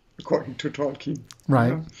astray, according to Tolkien.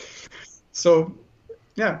 Right. So,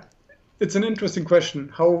 yeah, it's an interesting question.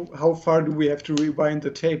 How far do we have to rewind the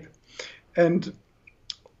tape?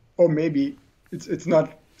 Or maybe it's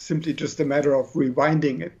not simply just a matter of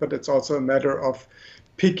rewinding it, but it's also a matter of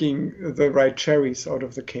picking the right cherries out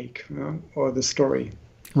of the cake, or the story.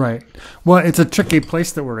 Right. Well, it's a tricky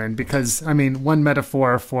place that we're in because, I mean, one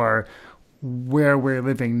metaphor for where we're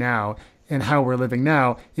living now and how we're living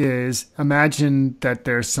now is imagine that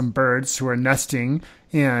there's some birds who are nesting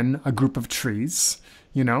in a group of trees,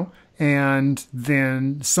 and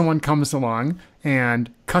then someone comes along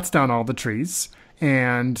and cuts down all the trees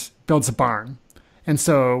and builds a barn. And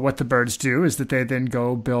so what the birds do is that they then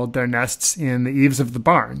go build their nests in the eaves of the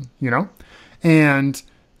barn, And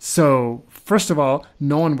so, first of all,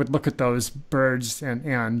 no one would look at those birds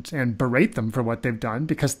and berate them for what they've done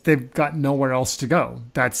because they've got nowhere else to go.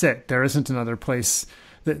 That's it. There isn't another place.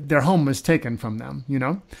 Their home was taken from them,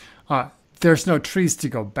 There's no trees to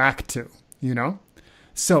go back to,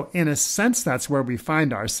 So, in a sense, that's where we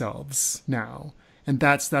find ourselves now. And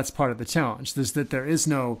that's part of the challenge, is that there is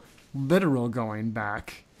no literal going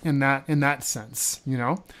back in that sense,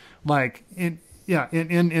 like in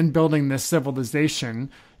building this civilization,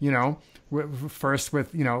 first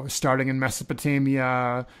with starting in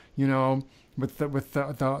Mesopotamia, with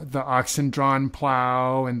the oxen drawn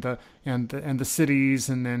plow and the cities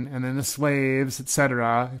and then the slaves,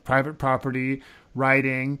 etc., private property,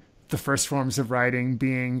 writing, the first forms of writing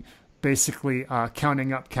being basically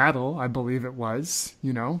counting up cattle, I believe it was,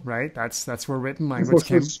 right? That's where written language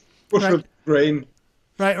came. Bushel grain.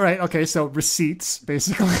 Right. Okay, so receipts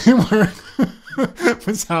basically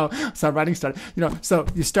was how writing started. So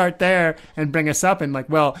you start there and bring us up and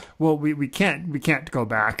we can't go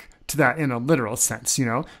back to that in a literal sense,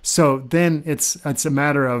 So then it's a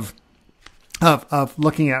matter of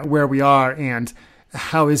looking at where we are and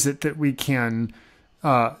how is it that we can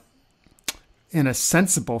in a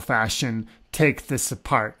sensible fashion take this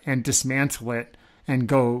apart and dismantle it and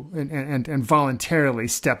go and voluntarily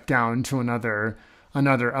step down to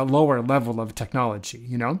a lower level of technology,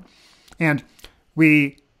 And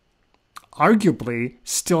we arguably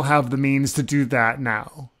still have the means to do that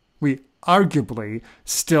now. We arguably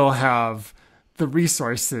still have the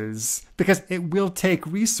resources because it will take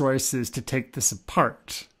resources to take this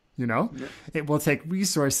apart, Yeah. It will take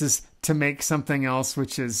resources to make something else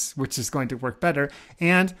which is going to work better,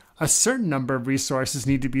 and a certain number of resources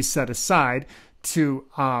need to be set aside to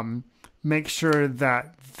make sure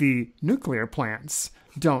that the nuclear plants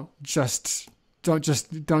don't just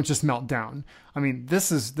melt down. I mean,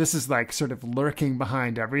 this is like sort of lurking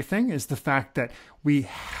behind everything is the fact that we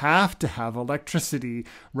have to have electricity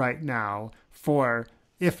right now for,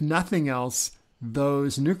 if nothing else,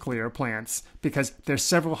 those nuclear plants, because there's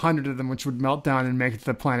several hundred of them which would melt down and make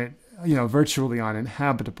the planet, virtually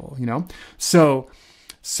uninhabitable, So,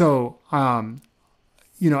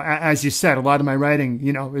 as you said, a lot of my writing,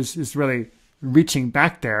 is really reaching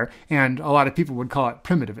back there, and a lot of people would call it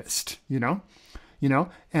primitivist,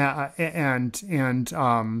 and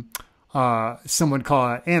some would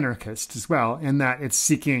call it anarchist as well, in that it's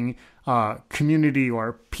seeking community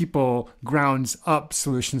or people grounds up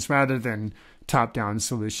solutions rather than top down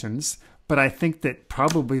solutions. But I think that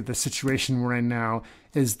probably the situation we're in now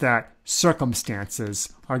is that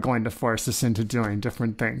circumstances are going to force us into doing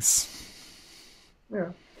different things.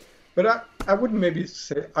 Yeah, but I wouldn't maybe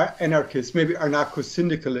say anarchist, maybe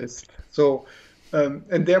anarcho-syndicalist. So,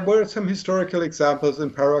 and there were some historical examples in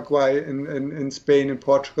Paraguay, in Spain, in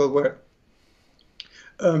Portugal, where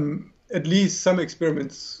at least some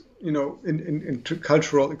experiments, in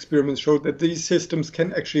cultural experiments showed that these systems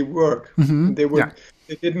can actually work. And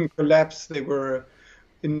they didn't collapse. They were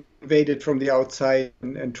invaded from the outside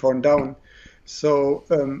and torn down. So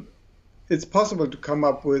it's possible to come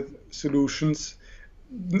up with solutions.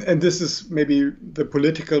 And this is maybe the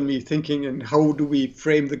political me thinking, and how do we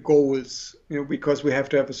frame the goals? Because we have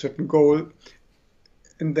to have a certain goal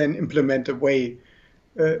and then implement a way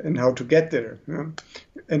and how to get there.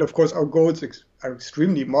 And of course, our goals are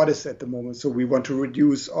extremely modest at the moment. So we want to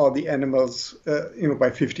reduce all the animals, by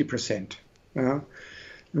 50%.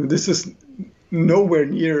 This is nowhere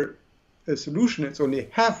near a solution. It's only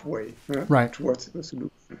halfway towards the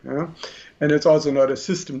solution. And it's also not a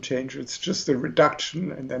system change. It's just a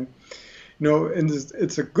reduction. And then, and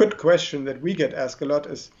it's a good question that we get asked a lot,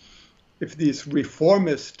 is if these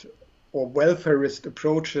reformist or welfarist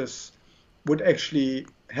approaches would actually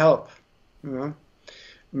help. I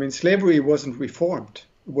mean, slavery wasn't reformed;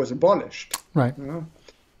 it was abolished. Right.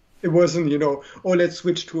 It wasn't, let's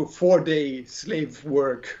switch to a 4-day slave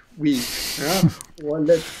work week, or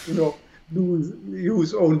let's,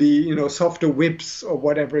 use only, softer whips or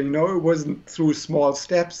whatever. It wasn't through small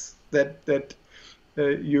steps that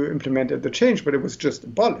you implemented the change, but it was just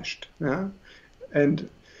abolished. And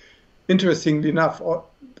interestingly enough,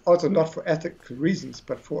 also not for ethical reasons,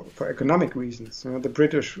 but for economic reasons. The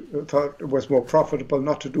British thought it was more profitable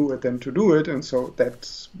not to do it than to do it, and so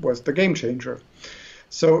that was the game changer.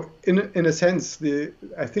 So in a sense,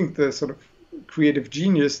 I think the sort of creative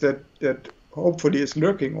genius that hopefully is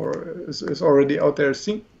lurking or is already out there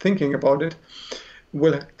thinking about it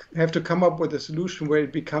will have to come up with a solution where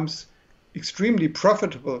it becomes extremely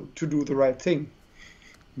profitable to do the right thing.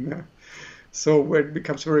 So where it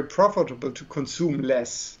becomes very profitable to consume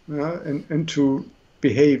less and to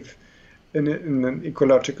behave in an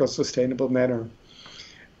ecological, sustainable manner.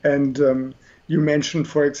 And you mentioned,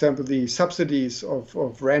 for example, the subsidies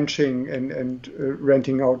of ranching and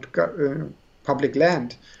renting out public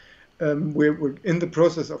land. We're in the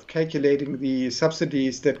process of calculating the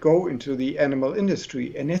subsidies that go into the animal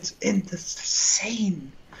industry, and it's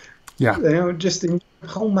insane. Yeah. Just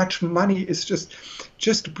how much money is just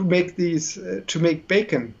to make these, to make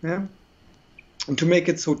bacon, and to make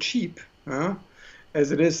it so cheap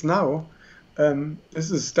as it is now. This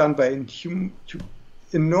is done by an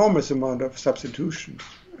enormous amount of substitution,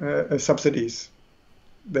 subsidies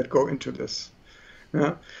that go into this.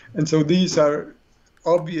 And so these are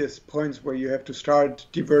obvious points where you have to start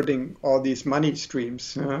diverting all these money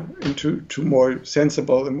streams into more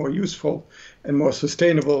sensible and more useful and more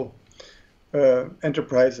sustainable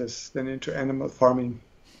enterprises than into animal farming.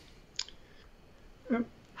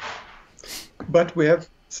 But we have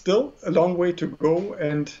still a long way to go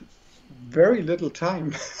and very little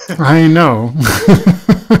time. I know.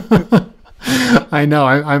 I know.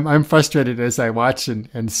 I'm frustrated as I watch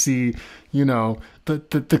and see,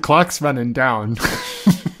 the clock's running down.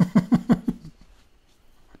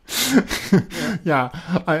 Yeah,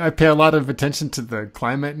 I pay a lot of attention to the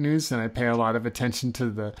climate news, and I pay a lot of attention to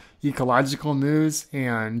the ecological news.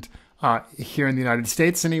 And here in the United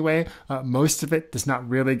States, anyway, most of it does not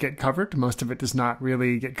really get covered. Most of it does not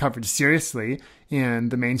really get covered seriously in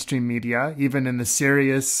the mainstream media, even in the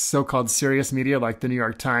serious, so-called serious media like the New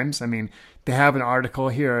York Times. I mean, they have an article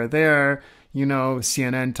here or there.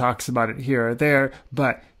 CNN talks about it here or there,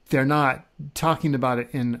 but they're not talking about it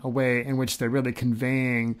in a way in which they're really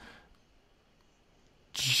conveying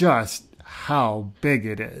just how big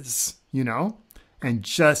it is, and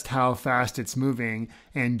just how fast it's moving,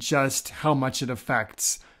 and just how much it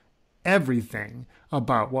affects everything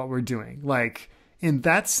about what we're doing. Like, in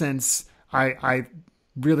that sense, I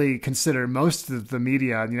really consider most of the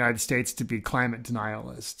media in the United States to be climate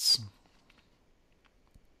denialists.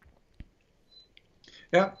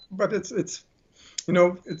 Yeah, but it's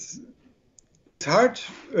hard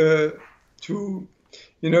to,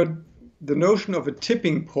 the notion of a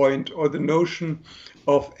tipping point or the notion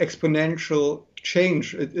of exponential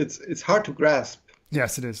change. It's hard to grasp.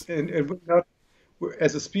 Yes, it is. And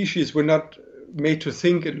as a species, we're not made to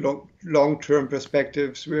think in long-term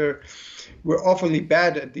perspectives. We're awfully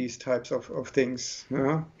bad at these types of things.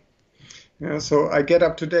 So I get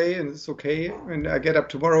up today and it's okay, and I get up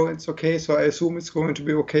tomorrow and it's okay. So I assume it's going to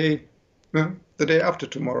be okay the day after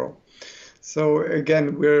tomorrow. So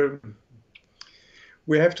again,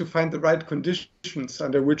 we have to find the right conditions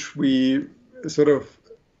under which the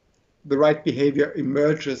right behavior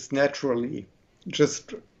emerges naturally.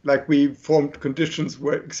 Just like we formed conditions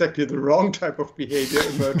where exactly the wrong type of behavior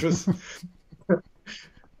emerges.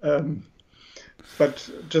 But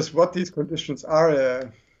just what these conditions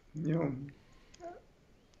are,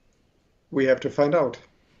 we have to find out.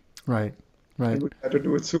 Right. And we have to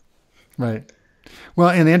do it soon. Right. Well,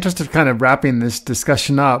 in the interest of kind of wrapping this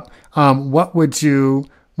discussion up, what would you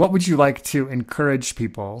like to encourage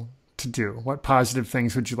people to do? What positive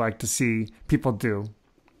things would you like to see people do?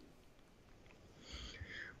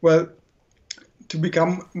 Well, to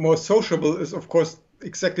become more sociable is, of course,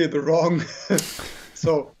 exactly the wrong.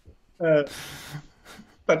 So, but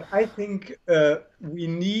I think we're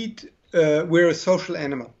a social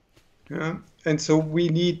animal, yeah? And so we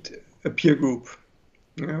need a peer group.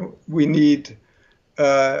 You know, we need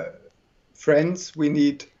friends. We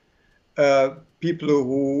need people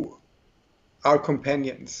who are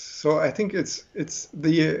companions. So I think it's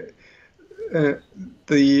the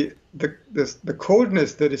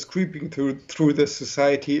coldness that is creeping through this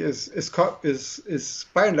society is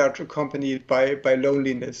by and large accompanied by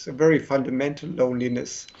loneliness, a very fundamental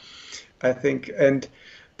loneliness, I think. And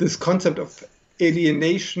this concept of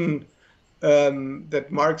alienation that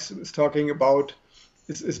Marx is talking about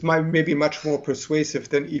is maybe much more persuasive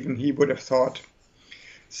than even he would have thought.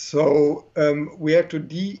 So we have to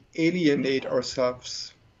de-alienate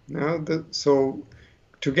ourselves. So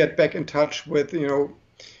to get back in touch with, the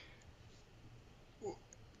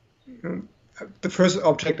first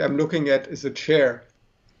object I'm looking at is a chair.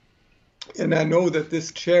 And I know that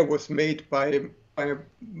this chair was made by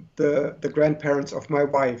the grandparents of my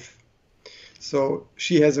wife. So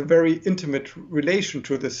she has a very intimate relation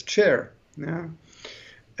to this chair. Yeah?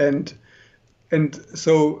 And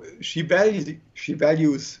so she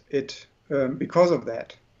values it because of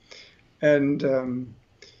that. And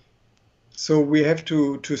so we have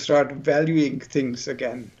to start valuing things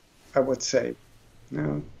again, I would say,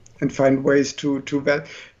 and find ways to value.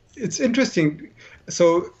 It's interesting.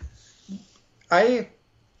 So my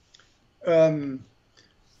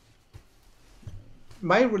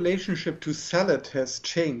relationship to salad has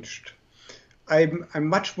changed. I'm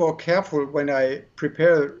much more careful when I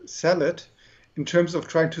prepare salad in terms of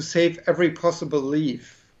trying to save every possible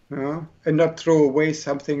leaf, and not throw away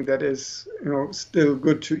something that is, still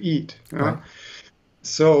good to eat. Right.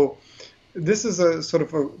 So this is a sort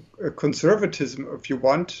of a conservatism, if you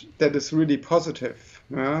want, that is really positive,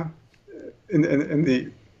 in the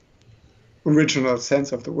original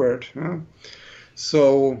sense of the word.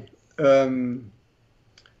 So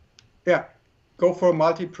go for a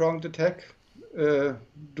multi-pronged attack.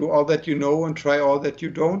 Do all that you know and try all that you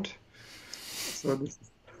don't. So this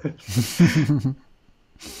is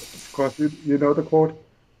of course, you know the quote.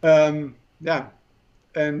 And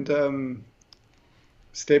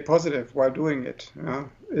stay positive while doing it.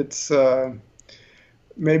 It's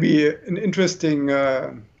maybe an interesting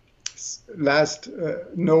last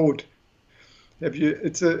note.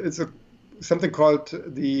 It's something called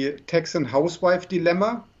the Texan housewife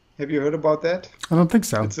dilemma. Have you heard about that? I don't think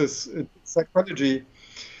so. It's psychology.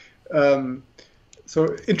 So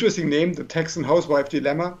interesting name, the Texan housewife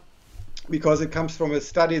dilemma, because it comes from a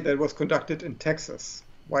study that was conducted in Texas.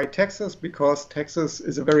 Why Texas? Because Texas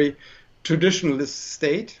is a very traditionalist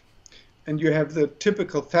state, and you have the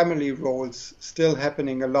typical family roles still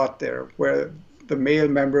happening a lot there, where the male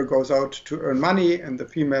member goes out to earn money and the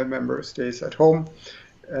female member stays at home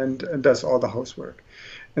and does all the housework.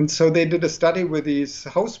 And so they did a study with these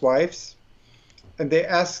housewives, and they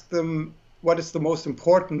asked them, what is the most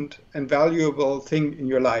important and valuable thing in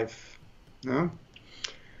your life?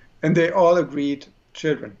 And they all agreed,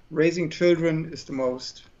 children. Raising children is the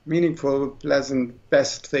most meaningful, pleasant,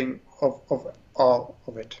 best thing of all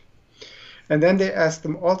of it. And then they asked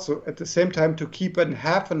them also at the same time to keep a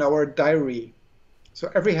half-an-hour diary. So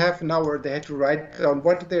every half an hour they had to write down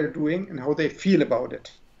what they're doing and how they feel about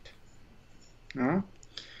it.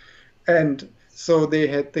 And so they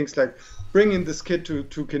had things like bringing this kid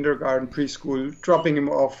to kindergarten, preschool, dropping him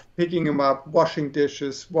off, picking him up, washing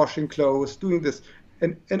dishes, washing clothes, doing this.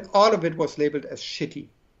 And all of it was labeled as shitty.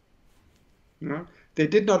 They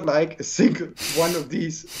did not like a single one of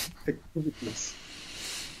these activities.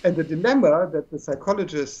 And the dilemma that the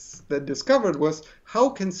psychologists then discovered was, how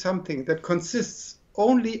can something that consists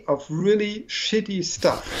only of really shitty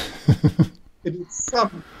stuff in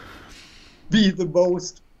itself be the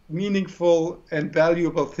most meaningful and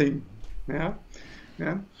valuable thing?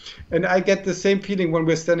 And I get the same feeling when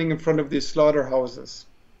we're standing in front of these slaughterhouses.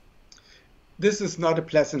 This is not a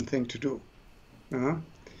pleasant thing to do,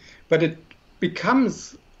 but it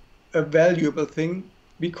becomes a valuable thing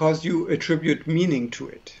because you attribute meaning to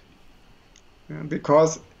it,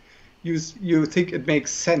 because you think it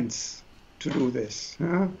makes sense to do this,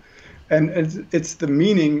 and it's the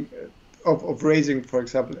meaning of raising, for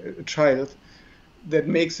example, a child that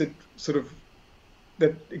makes it sort of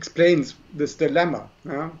that explains this dilemma,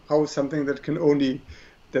 how something that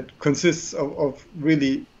consists of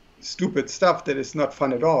really stupid stuff that is not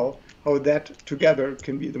fun at all, how that together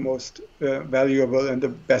can be the most valuable and the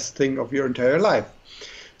best thing of your entire life.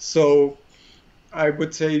 So I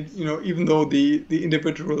would say, even though the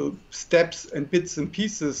individual steps and bits and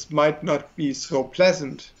pieces might not be so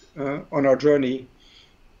pleasant on our journey,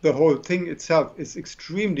 the whole thing itself is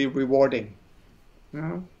extremely rewarding,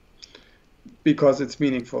 because it's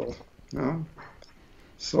meaningful.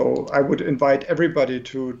 So I would invite everybody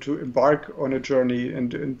to embark on a journey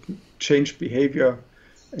and change behavior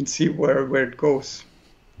and see where it goes.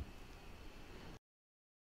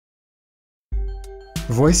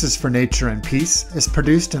 Voices for Nature and Peace is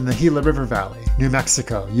produced in the Gila River Valley, New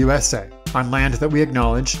Mexico, USA, on land that we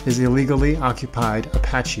acknowledge is illegally occupied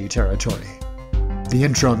Apache territory. The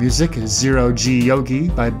intro music is Zero G Yogi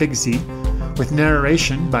by Big Z, with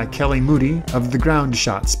narration by Kelly Moody of the Ground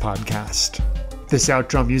Shots podcast. This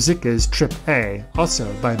outro music is Trip A,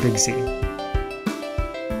 also by Big Z.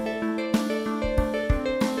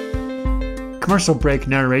 Commercial break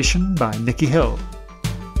narration by Nikki Hill.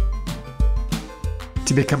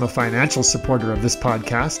 To become a financial supporter of this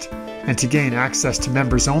podcast and to gain access to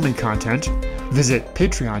members-only content, visit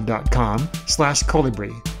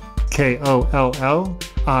patreon.com/Kolibri,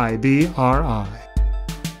 KOLLIBRI.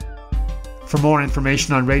 For more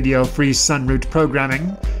information on Radio Free Sunroot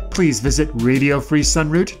programming, please visit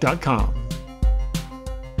radiofreesunroot.com.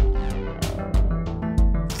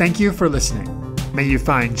 Thank you for listening. May you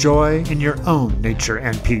find joy in your own nature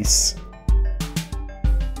and peace.